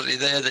modality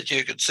there that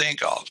you could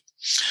think of.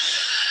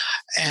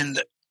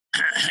 And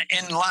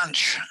in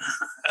lunch,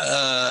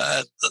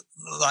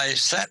 they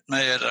sat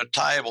me at a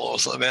table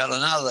with about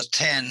another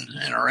 10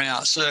 in a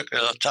round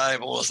circular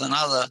table with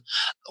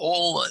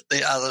all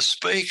the other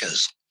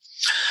speakers.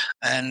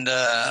 And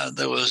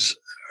there was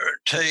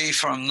T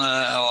from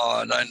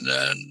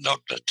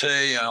Dr.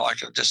 T, I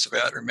could just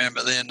about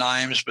remember their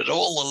names, but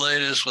all the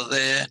leaders were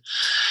there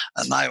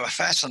and they were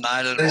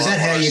fascinated. Is that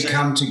how you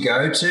come to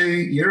go to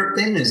Europe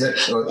then? Is that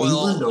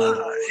England? Or?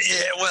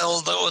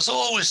 There was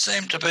always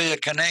seemed to be a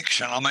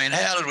connection. I mean,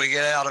 how did we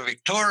get out of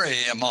Victoria,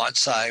 you might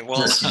say? Well,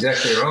 that's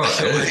exactly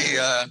right.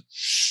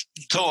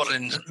 We taught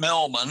in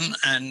Melbourne,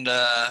 and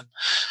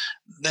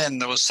then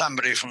there was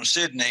somebody from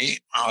Sydney,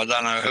 I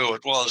don't know who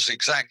it was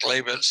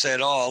exactly, but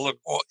said, "Oh, look,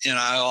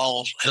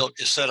 I'll help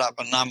you set up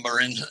a number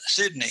in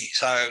Sydney."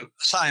 So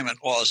same it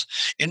was.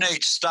 In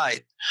each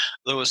state,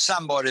 there was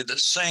somebody that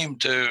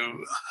seemed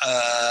to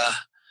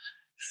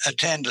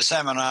attend a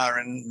seminar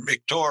in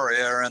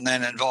Victoria and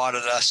then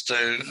invited us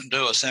to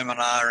do a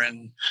seminar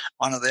in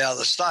one of the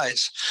other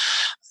states.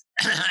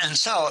 And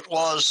so it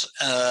was,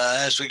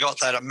 as we got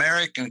that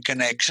American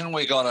connection,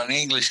 we got an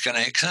English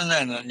connection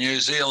and a New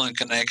Zealand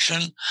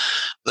connection,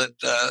 that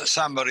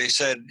somebody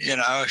said,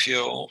 if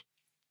you'll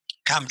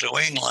come to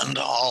England,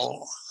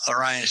 I'll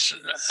arrange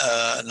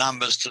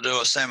numbers to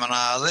do a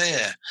seminar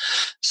there.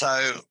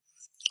 So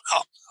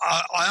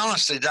I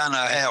honestly don't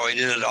know how we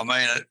did it. I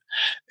mean,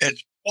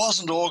 it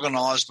wasn't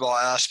organised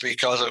by us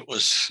because it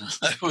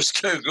was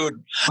too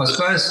good. I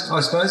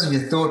suppose if you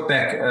thought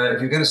back,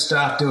 if you're going to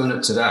start doing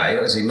it today,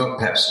 obviously not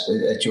perhaps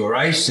at your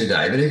age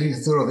today, but if you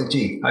thought of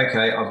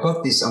okay, I've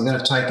got this, I'm going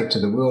to take it to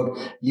the world,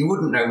 you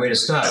wouldn't know where to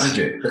start, would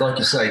you? But like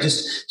you say,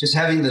 just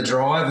having the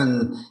drive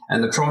and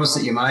the promise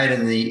that you made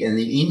in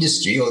the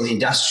industry, or the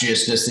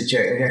industriousness that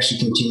you actually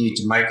continued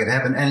to make it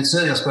happen. And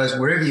certainly, I suppose,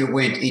 wherever you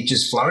went, it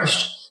just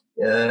flourished.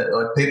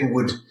 Like people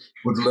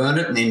would learn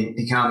it and then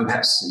become,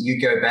 perhaps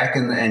you go back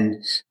and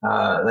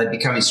they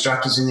become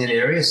instructors in that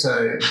area.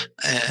 So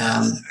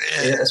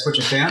that's what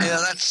you found? Yeah,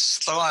 that's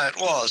the way it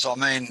was. I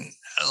mean,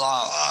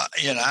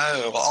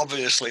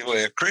 obviously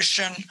we're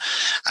Christian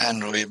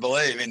and we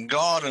believe in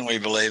God and we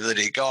believe that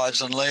he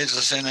guides and leads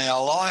us in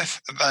our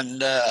life.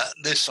 And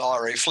this I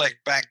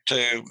reflect back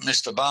to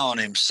Mr. Bowen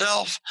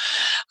himself.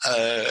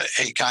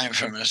 He came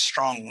from a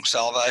strong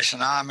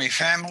Salvation Army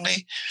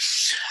family.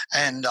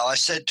 And I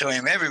said to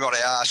him, everybody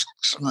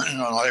asks,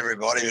 not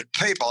everybody, but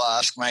people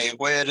ask me,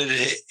 where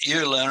did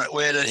you learn it?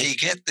 Where did he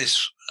get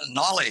this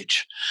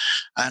knowledge.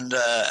 And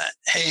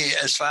he,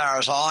 as far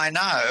as I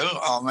know,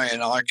 I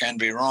mean, I can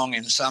be wrong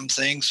in some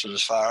things, but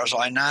as far as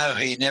I know,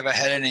 he never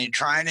had any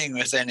training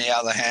with any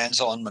other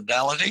hands-on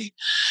modality.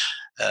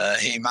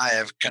 He may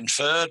have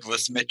conferred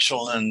with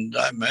Mitchell and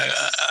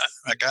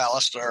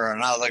McAllister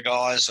and other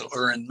guys that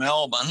were in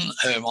Melbourne,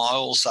 whom I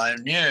also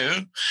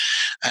knew,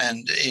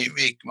 and he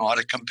might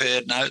have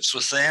compared notes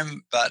with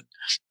them, but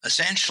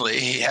essentially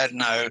he had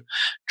no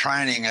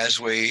training as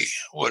we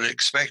would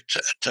expect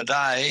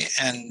today,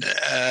 and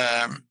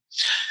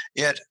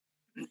yet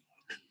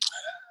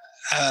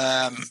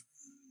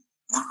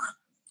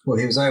well,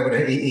 he was able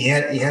to. He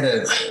had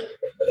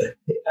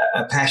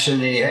a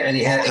passion, and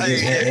he had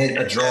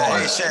a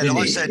drive. He said,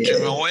 I said to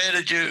him, well, where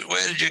did you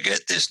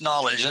get this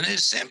knowledge? And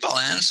his simple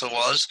answer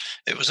was,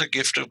 it was a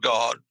gift of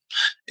God.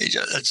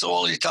 That's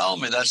all he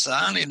told me. That's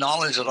the only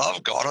knowledge that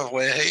I've got of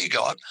where he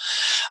got.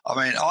 I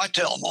mean, I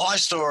tell my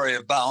story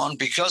of Bowen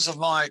because of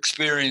my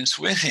experience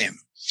with him.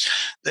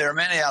 There are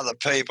many other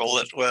people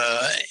that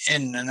were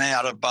in and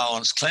out of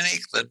Bowen's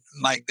clinic that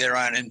make their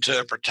own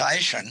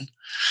interpretation.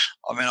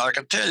 I mean, I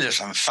could tell you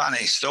some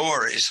funny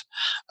stories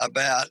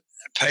about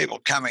people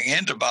coming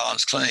into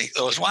Bowen's clinic.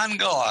 There was one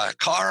guy, a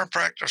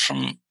chiropractor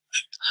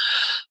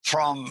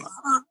from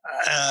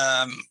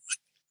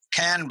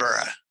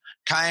Canberra,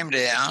 came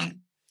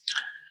down,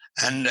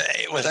 and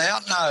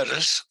without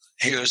notice,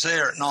 he was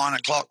there at 9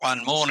 o'clock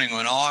one morning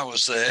when I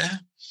was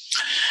there,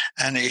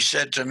 and he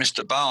said to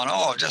Mr. Bowen,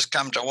 I've just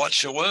come to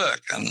watch your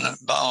work. And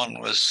Bowen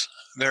was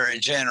very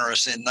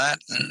generous in that,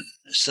 and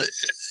so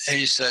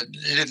he said,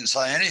 he didn't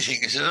say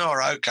anything. He said,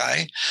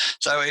 okay.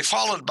 So he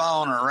followed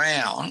Bowen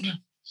around,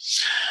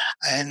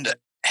 and at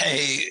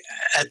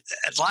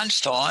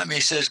lunchtime, he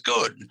says,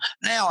 good,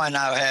 now I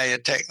know how your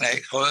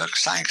technique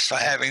works. Thanks for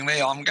having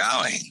me. I'm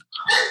going.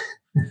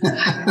 In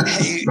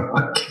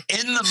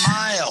the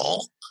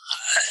mail,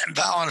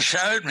 Bowen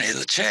showed me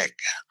the check.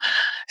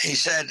 He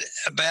said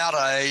about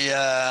a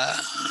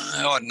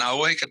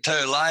week or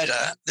two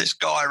later, this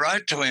guy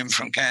wrote to him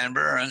from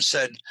Canberra and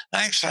said,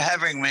 thanks for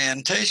having me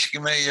and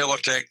teaching me your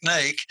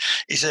technique.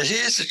 He says,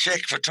 here's the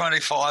check for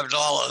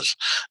 $25.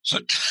 For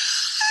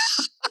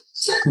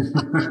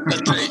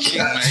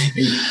teaching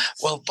me.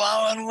 Well,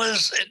 Bowen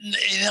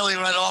he nearly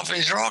went off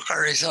his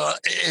rocker. He thought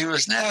he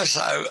was never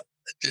so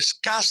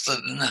disgusted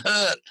and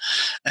hurt,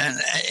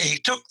 and he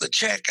took the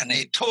check and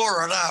he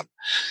tore it up,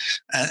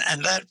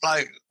 and that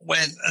bloke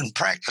went and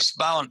practiced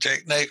Bowen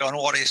technique on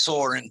what he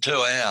saw in 2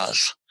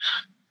 hours.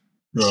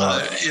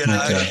 Right.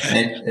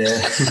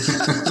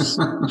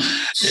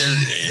 So,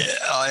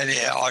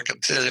 anyhow, I can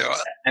tell you.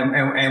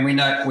 And we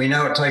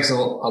know it takes a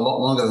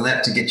lot longer than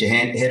that to get your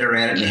head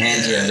around it and your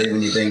hands around it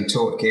when you're being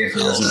taught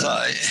carefully, doesn't it?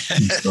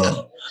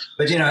 Right.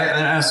 But, and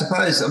I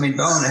suppose, Bowen,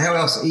 how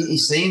else? He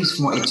seems,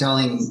 from what you're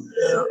telling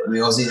me,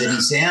 Ozzy, that he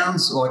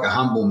sounds like a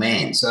humble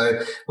man. So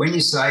when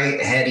you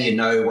say, how do you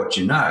know what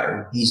you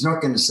know, he's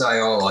not going to say,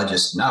 I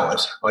just know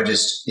it. I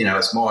just,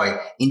 it's my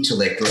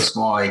intellect or it's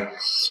my,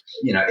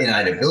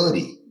 innate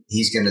ability.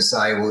 He's going to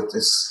say, well,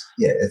 it's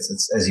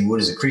as he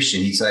would as a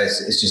Christian. He'd say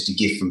it's just a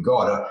gift from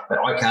God. But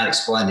I can't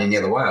explain it any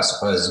other way, I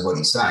suppose, is what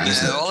he's saying.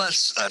 Yeah, well,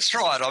 that's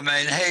right. I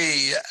mean,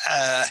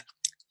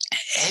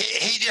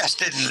 he just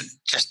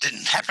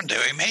didn't happen to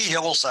him. He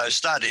also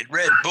studied,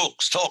 read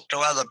books, talked to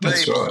other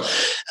people.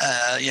 That's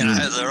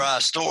right. There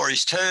are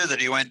stories too that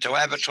he went to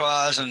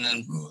abattoirs and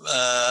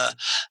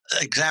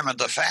examined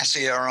the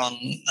fascia on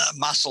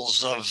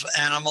muscles of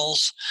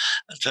animals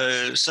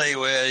to see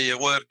where you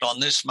worked on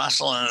this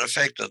muscle and it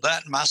affected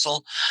that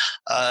muscle.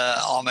 I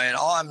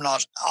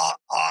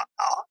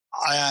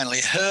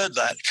only heard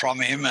that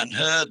from him and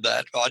heard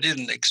that. I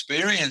didn't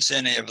experience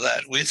any of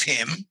that with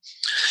him.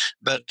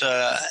 But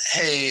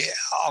it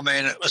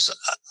was,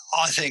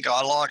 I think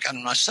I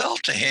liken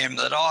myself to him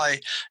that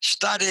I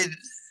studied.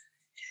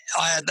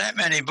 I had that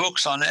many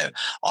books on it.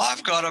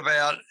 I've got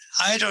about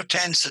 8 or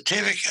 10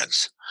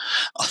 certificates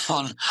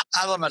on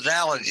other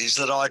modalities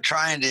that I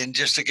trained in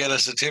just to get a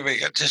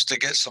certificate, just to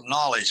get some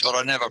knowledge, but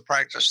I never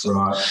practiced them.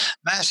 Right.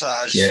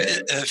 Massage,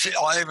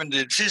 I even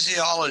did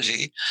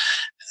physiology,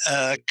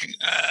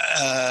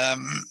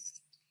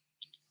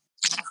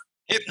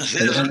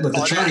 hypnotism. But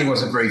the training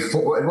wasn't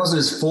it wasn't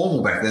as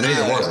formal back then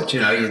either, was it?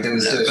 There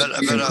was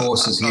different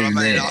courses here and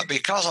there.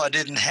 Because I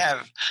didn't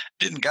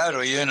go to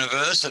a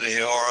university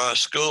or a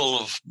school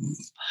of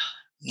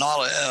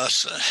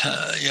knowledge,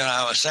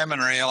 a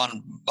seminary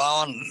on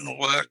Bowen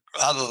work,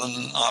 other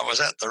than I was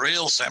at the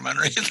real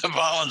seminary, the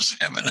Bowen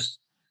seminary.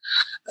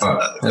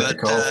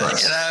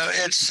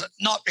 It's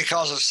not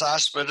because it's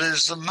us, but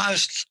it's the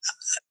most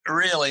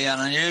really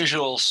an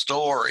unusual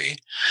story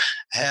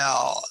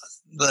how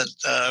that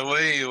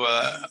we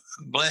were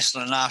blessed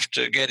enough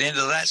to get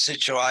into that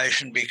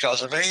situation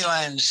because of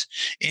Elan's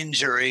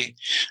injury,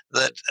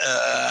 that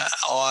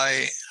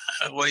I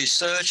we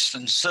searched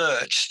and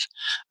searched,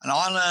 and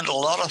I learned a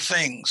lot of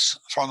things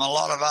from a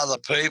lot of other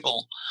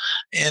people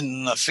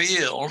in the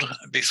field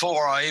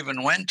before I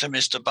even went to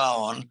Mr.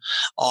 Bowen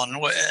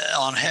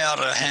on how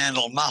to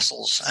handle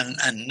muscles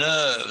and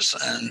nerves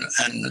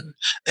and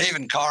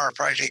even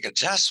chiropractic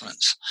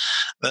adjustments.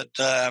 But,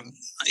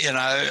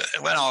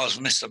 when I was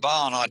Mr.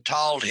 Bowen, I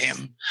told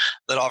him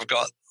that I've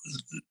got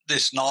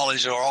this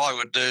knowledge, or I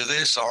would do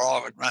this, or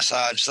I would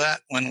massage that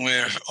when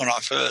I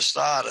first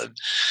started.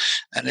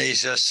 And he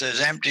just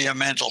says, empty your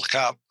mental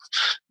cup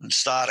and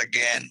start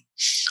again.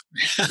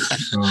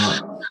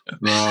 Right.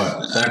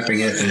 Don't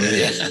forget to live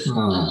it.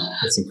 Oh,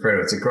 that's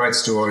incredible. It's a great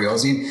story,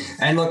 Ozzy.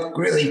 And look,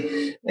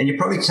 really, and you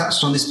probably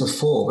touched on this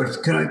before,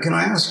 but can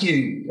I ask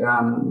you,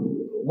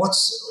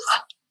 what's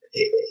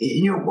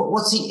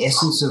the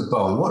essence of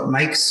Bowen? What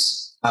makes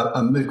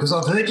a move? Because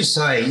I've heard you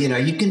say, you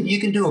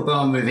can do a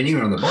Bowen move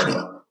anywhere on the body.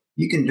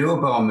 You can do a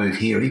Bowen move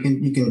here. You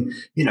can,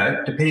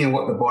 depending on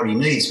what the body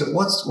needs. But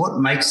what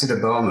makes it a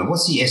Bowen move?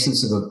 What's the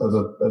essence of a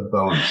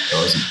Bowen,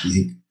 guys, do you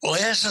think? Well,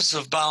 the essence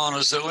of Bowen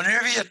is that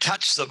whenever you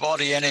touch the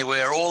body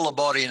anywhere, all the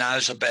body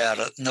knows about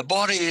it. And the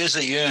body is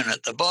a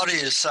unit. The body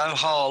is so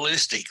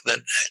holistic that,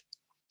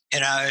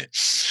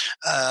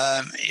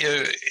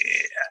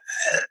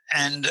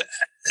 and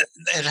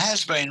it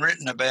has been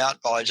written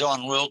about by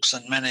John Wilkes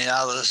and many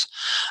others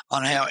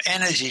on how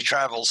energy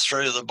travels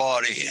through the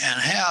body,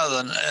 and how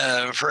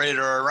Farida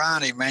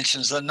Irani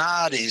mentions the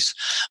nadis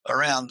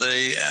around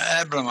the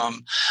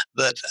abdomen,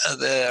 that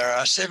there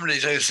are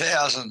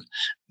 72,000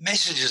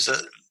 messages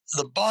that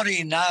the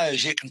body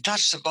knows. You can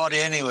touch the body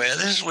anywhere.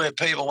 This is where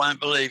people won't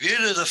believe. You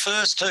do the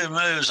first two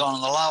moves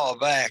on the lower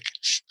back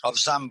of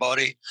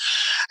somebody,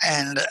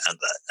 and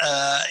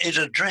it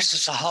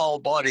addresses the whole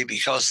body,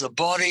 because the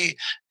body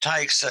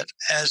takes it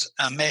as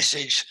a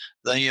message.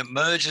 The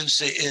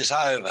emergency is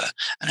over.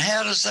 And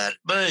how does that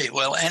be?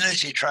 Well,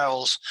 energy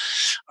travels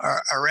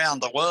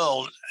around the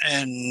world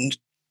in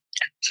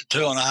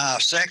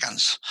 2.5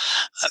 seconds.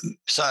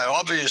 So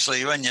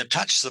obviously when you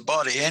touch the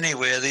body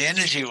anywhere, the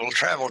energy will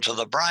travel to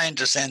the brain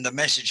to send the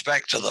message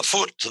back to the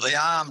foot, to the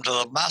arm, to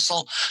the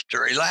muscle, to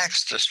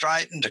relax, to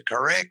straighten, to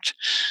correct.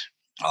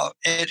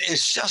 It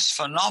is just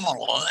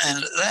phenomenal.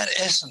 And that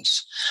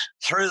essence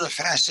through the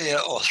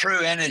fascia or through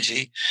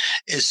energy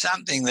is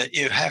something that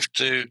you have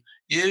to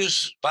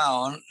use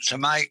Bowen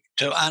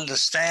to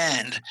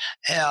understand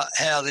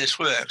how this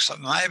works.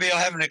 Maybe I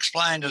haven't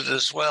explained it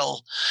as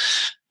well.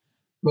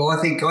 Well,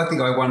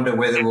 I wonder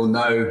whether we'll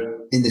know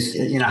in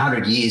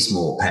 100 years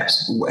more,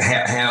 perhaps,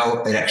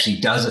 how it actually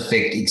does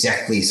affect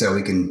exactly, so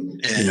we can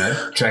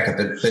track it.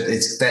 But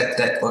it's that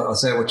I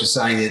say what you're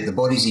saying, that the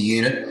body's a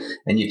unit,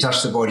 and you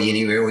touch the body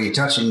anywhere, or you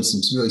touch it in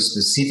some really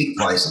specific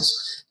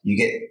places, you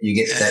get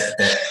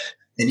that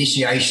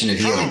initiation of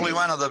healing. Probably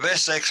one of the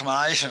best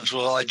explanations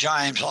was by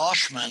James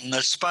Oshman,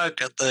 that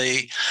spoke at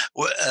the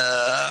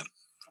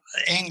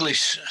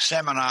English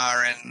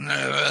seminar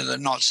the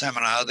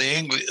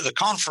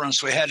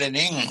conference we had in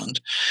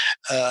England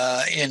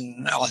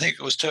in, I think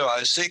it was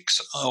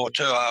 2006 or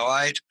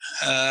 2008.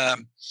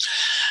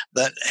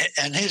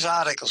 And his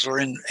articles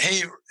were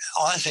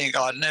I think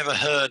I'd never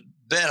heard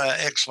better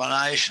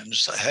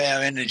explanations of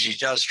how energy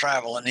does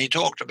travel, and he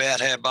talked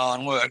about how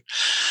Bowen worked.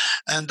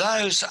 And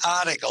those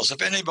articles,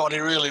 if anybody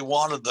really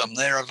wanted them,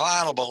 they're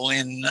available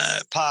in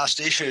past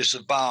issues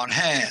of Bowen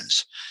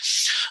Hands.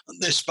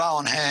 This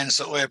Bowen Hands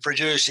that we're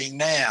producing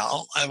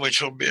now,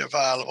 which will be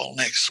available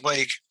next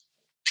week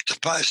to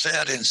post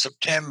out in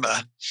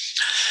September,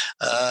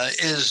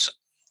 is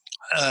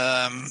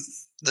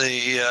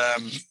the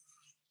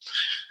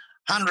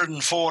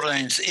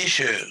 114th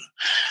issue.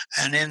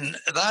 And in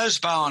those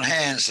Bowen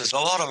Hands, there's a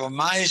lot of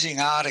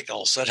amazing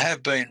articles that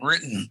have been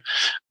written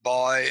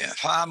by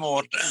far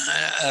more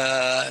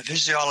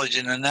physiology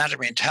and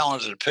anatomy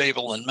talented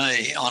people than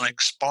me on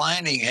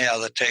explaining how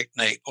the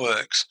technique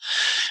works.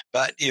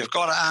 But you've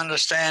got to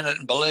understand it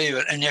and believe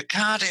it, and you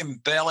can't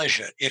embellish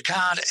it. You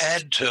can't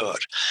add to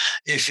it.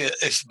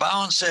 If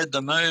Bowen said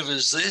the move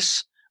is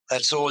this,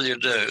 that's all you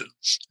do.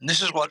 And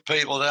this is what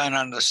people don't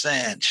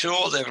understand.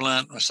 Sure, they've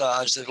learnt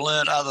massage, they've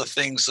learnt other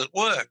things that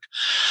work,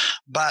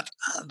 but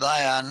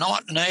they are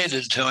not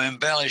needed to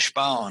embellish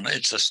Bowen.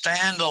 It's a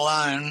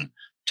standalone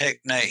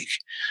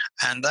technique,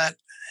 and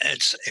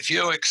if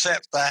you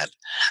accept that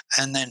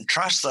and then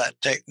trust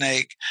that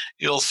technique,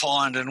 you'll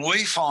find, and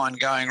we find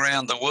going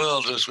around the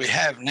world as we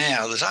have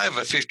now, there's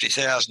over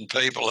 50,000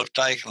 people have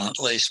taken at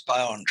least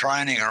Bowen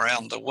training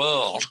around the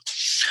world.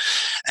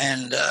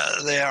 And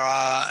there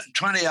are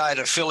 28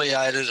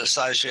 affiliated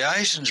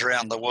associations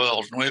around the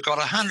world, and we've got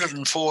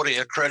 140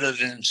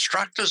 accredited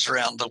instructors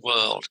around the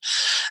world.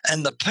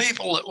 And the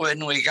people that,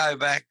 when we go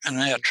back in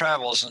our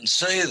travels and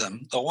see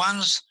them, the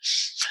ones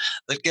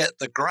that get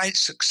the great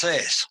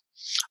success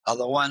are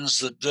the ones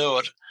that do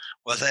it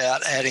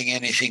without adding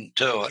anything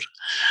to it.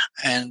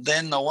 And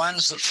then the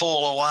ones that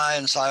fall away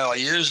and say, I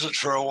used it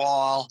for a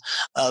while,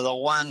 are the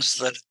ones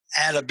that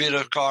add a bit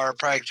of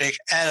chiropractic,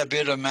 add a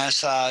bit of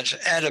massage,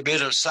 add a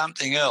bit of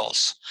something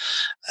else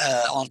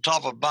on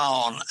top of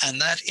bone,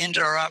 and that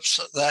interrupts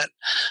that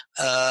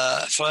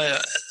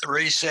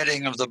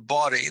resetting of the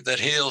body that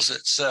heals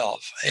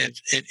itself. It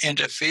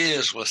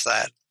interferes with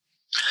that.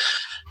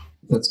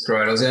 That's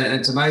great.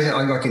 It's amazing.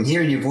 I can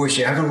hear in your voice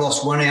you haven't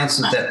lost 1 ounce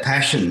of that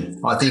passion,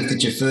 I think,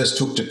 that you first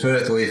took to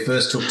Perth or you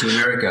first took to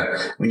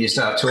America when you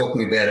start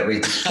talking about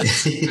it.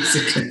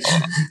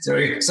 So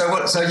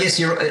yes,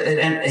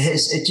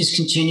 it just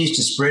continues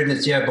to spread. And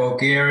it's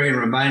Bulgaria and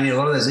Romania, a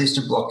lot of those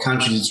Eastern Bloc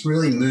countries. It's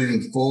really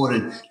moving forward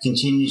and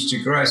continues to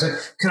grow. So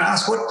can I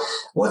ask,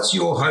 what's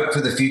your hope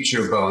for the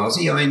future of Bowen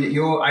Aussie? I mean,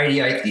 you're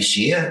 88 this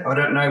year. I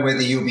don't know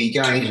whether you'll be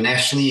going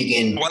internationally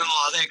again. Well,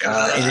 I think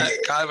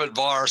the COVID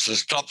virus has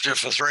stopped you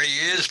for 3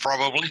 years,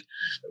 probably.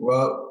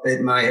 Well, it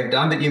may have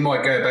done, but you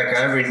might go back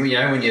over, and when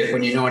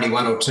you're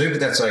 91 or 2. But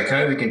that's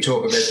okay. We can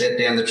talk about that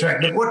down the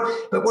track.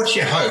 But what's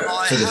your hope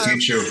for the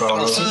future of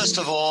Bowen Aussie? First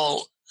of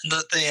all,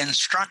 that the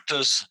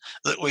instructors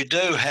that we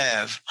do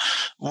have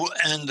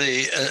and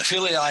the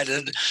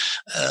affiliated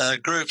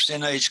groups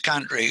in each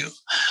country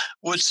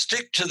would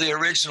stick to the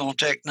original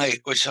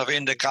technique, which I've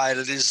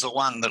indicated is the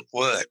one that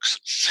works.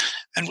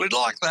 And we'd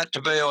like that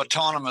to be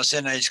autonomous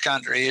in each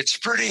country. It's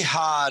pretty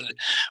hard.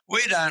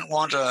 We don't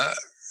want to.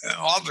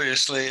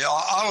 Obviously,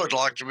 I would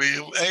like to be,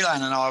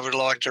 Elaine and I would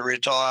like to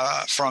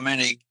retire from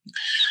any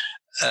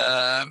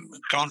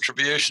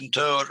contribution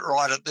to it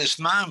right at this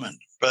moment.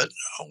 But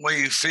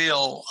we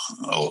feel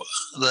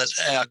that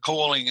our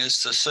calling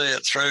is to see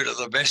it through to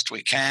the best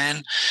we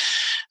can.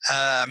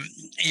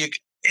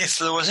 If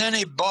there was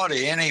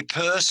anybody, any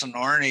person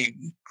or any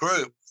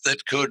group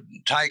that could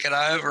take it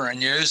over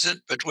and use it,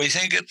 but we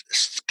think it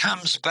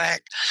comes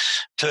back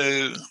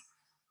to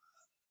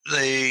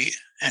the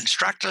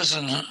instructors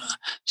and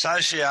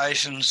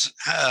associations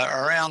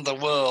around the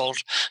world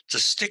to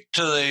stick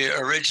to the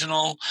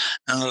original,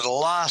 and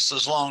it'll last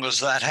as long as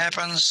that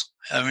happens.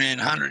 I mean,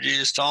 100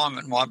 years' time,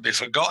 it might be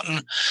forgotten.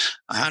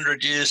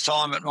 100 years'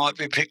 time, it might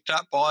be picked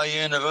up by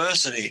a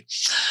university.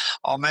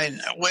 I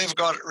mean, we've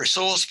got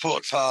resource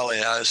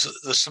portfolios.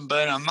 There's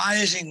been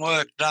amazing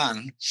work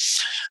done,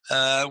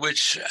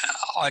 which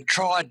I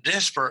tried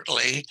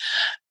desperately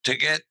to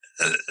get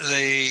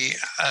the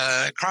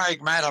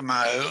Craig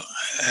Matamo,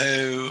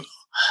 who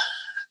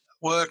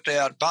worked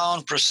out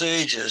Bowen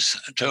procedures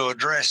to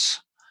address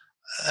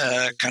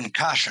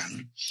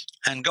concussion,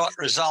 and got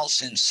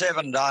results in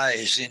 7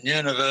 days in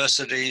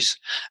universities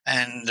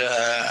and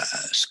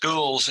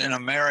schools in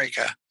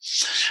America,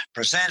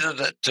 presented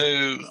it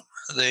to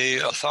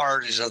the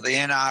authorities of the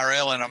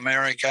NRL in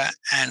America,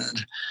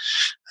 and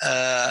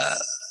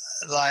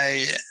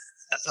they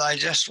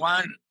just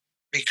won't,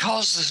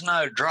 because there's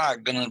no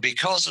drug and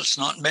because it's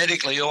not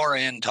medically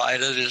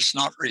orientated, it's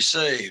not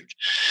received.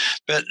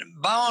 But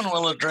Bowen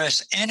will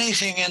address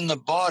anything in the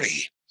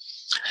body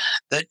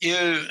that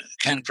you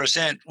can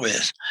present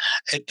with.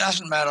 It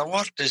doesn't matter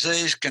what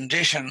disease,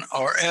 condition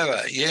or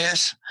ever.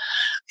 Yes,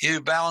 you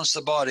balance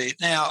the body.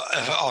 Now,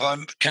 if I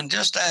can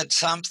just add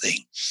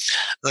something,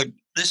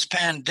 this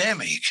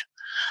pandemic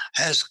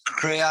has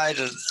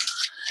created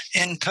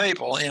in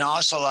people in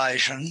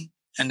isolation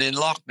and in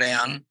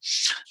lockdown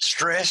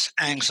stress,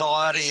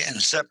 anxiety and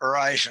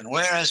separation.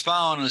 Whereas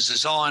Bowen is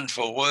designed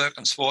for work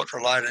and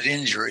sport-related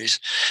injuries,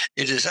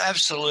 it is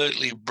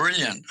absolutely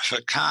brilliant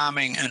for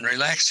calming and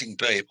relaxing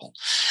people.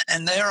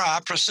 And there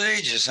are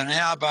procedures, and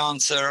our Bowen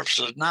therapists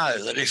would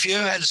know that if you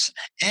had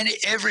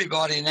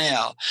everybody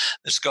now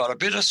that's got a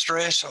bit of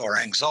stress or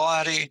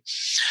anxiety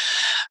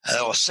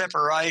or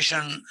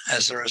separation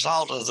as a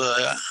result of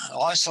the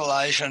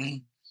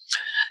isolation,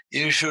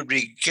 you should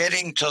be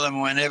getting to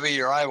them whenever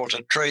you're able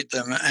to treat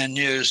them and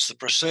use the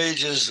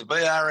procedures, the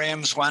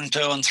BRMs 1, 2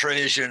 and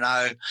 3, as you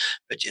know,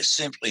 but you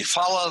simply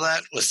follow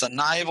that with the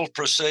naval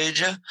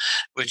procedure,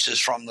 which is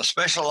from the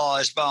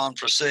Specialised Bowen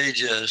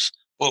Procedures,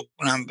 book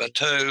number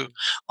 2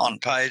 on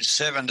page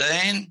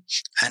 17,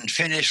 and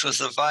finish with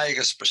the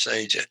vagus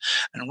procedure.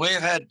 And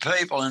we've had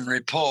people in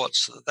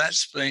reports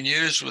that's been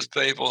used with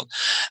people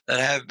that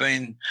have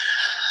been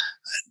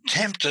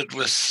tempted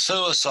with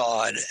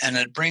suicide, and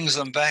it brings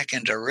them back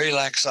into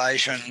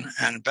relaxation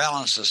and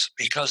balances,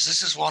 because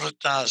this is what it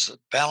does. It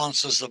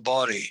balances the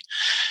body.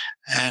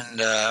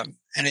 And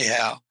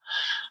anyhow,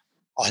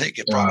 I think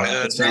you probably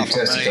heard enough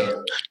of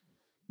me.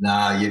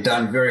 No, you've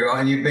done very well,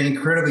 and you've been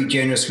incredibly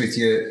generous with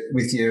your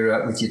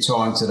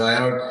time today.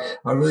 And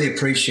I really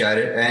appreciate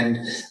it. And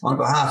on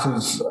behalf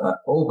of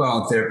all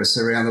Bowen therapists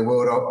around the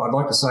world, I'd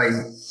like to say,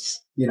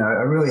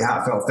 a really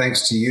heartfelt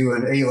thanks to you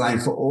and Elaine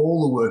for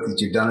all the work that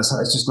you've done.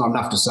 It's just not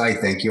enough to say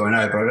thank you, I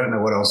know, but I don't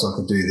know what else I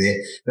could do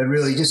there. But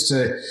really, just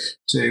to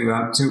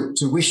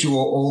wish you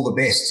all the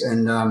best.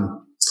 And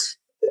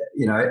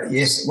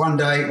yes, one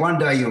day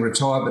you'll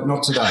retire, but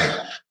not today.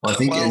 I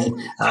think,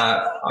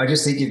 I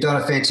just think you've done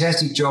a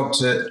fantastic job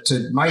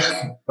to make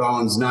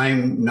Bowen's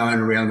name known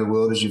around the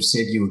world, as you've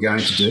said you were going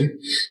to do.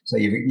 So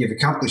you've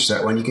accomplished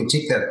that one. You can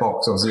tick that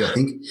box, obviously, I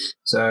think.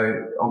 So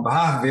on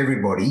behalf of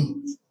everybody,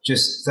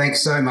 just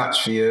thanks so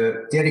much for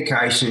your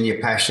dedication and your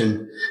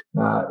passion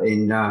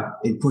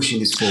in pushing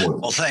this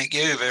forward. Well, thank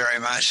you very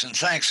much, and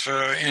thanks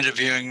for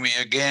interviewing me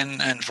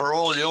again and for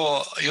all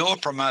your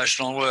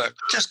promotional work.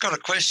 Just got a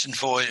question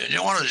for you. Do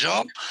you want a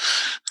job?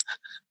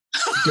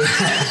 You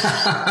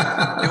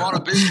want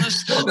a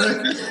business? I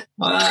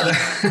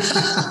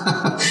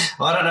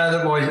don't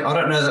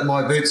know that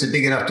my boots are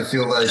big enough to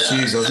fill those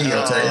shoes, Ozzy,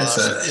 I'll tell you.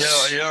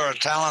 So. You're a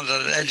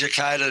talented,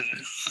 educated,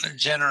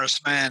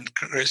 generous man,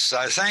 Chris.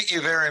 So thank you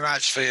very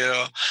much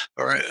for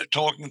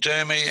talking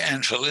to me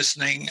and for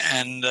listening,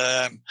 and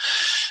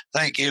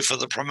thank you for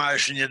the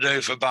promotion you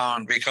do for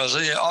Bowen, because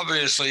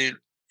obviously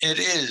it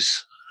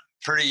is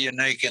pretty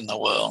unique in the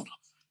world.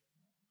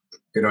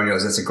 Good on you.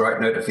 That's a great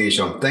note to finish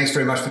on. Thanks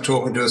very much for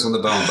talking to us on the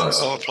Bowen Buzz.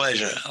 Oh,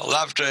 pleasure.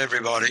 Love to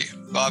everybody.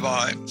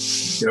 Bye-bye.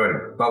 Good on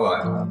you.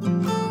 Bye-bye.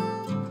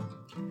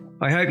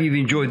 I hope you've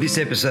enjoyed this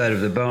episode of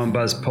the Bowen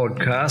Buzz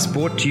podcast,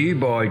 brought to you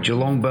by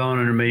Geelong Bowen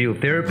and Remedial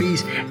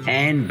Therapies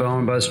and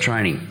Bowen Buzz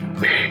Training.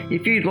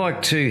 If you'd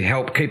like to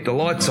help keep the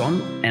lights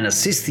on and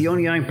assist the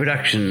ongoing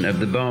production of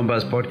the Bowen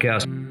Buzz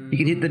podcast, you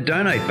can hit the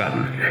donate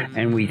button,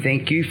 and we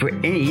thank you for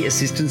any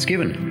assistance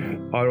given.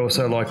 I'd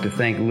also like to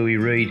thank Louis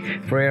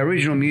Reed for our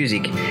original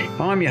music.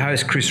 I'm your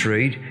host, Chris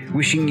Reed,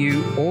 wishing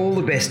you all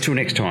the best till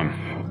next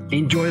time.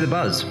 Enjoy the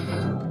buzz.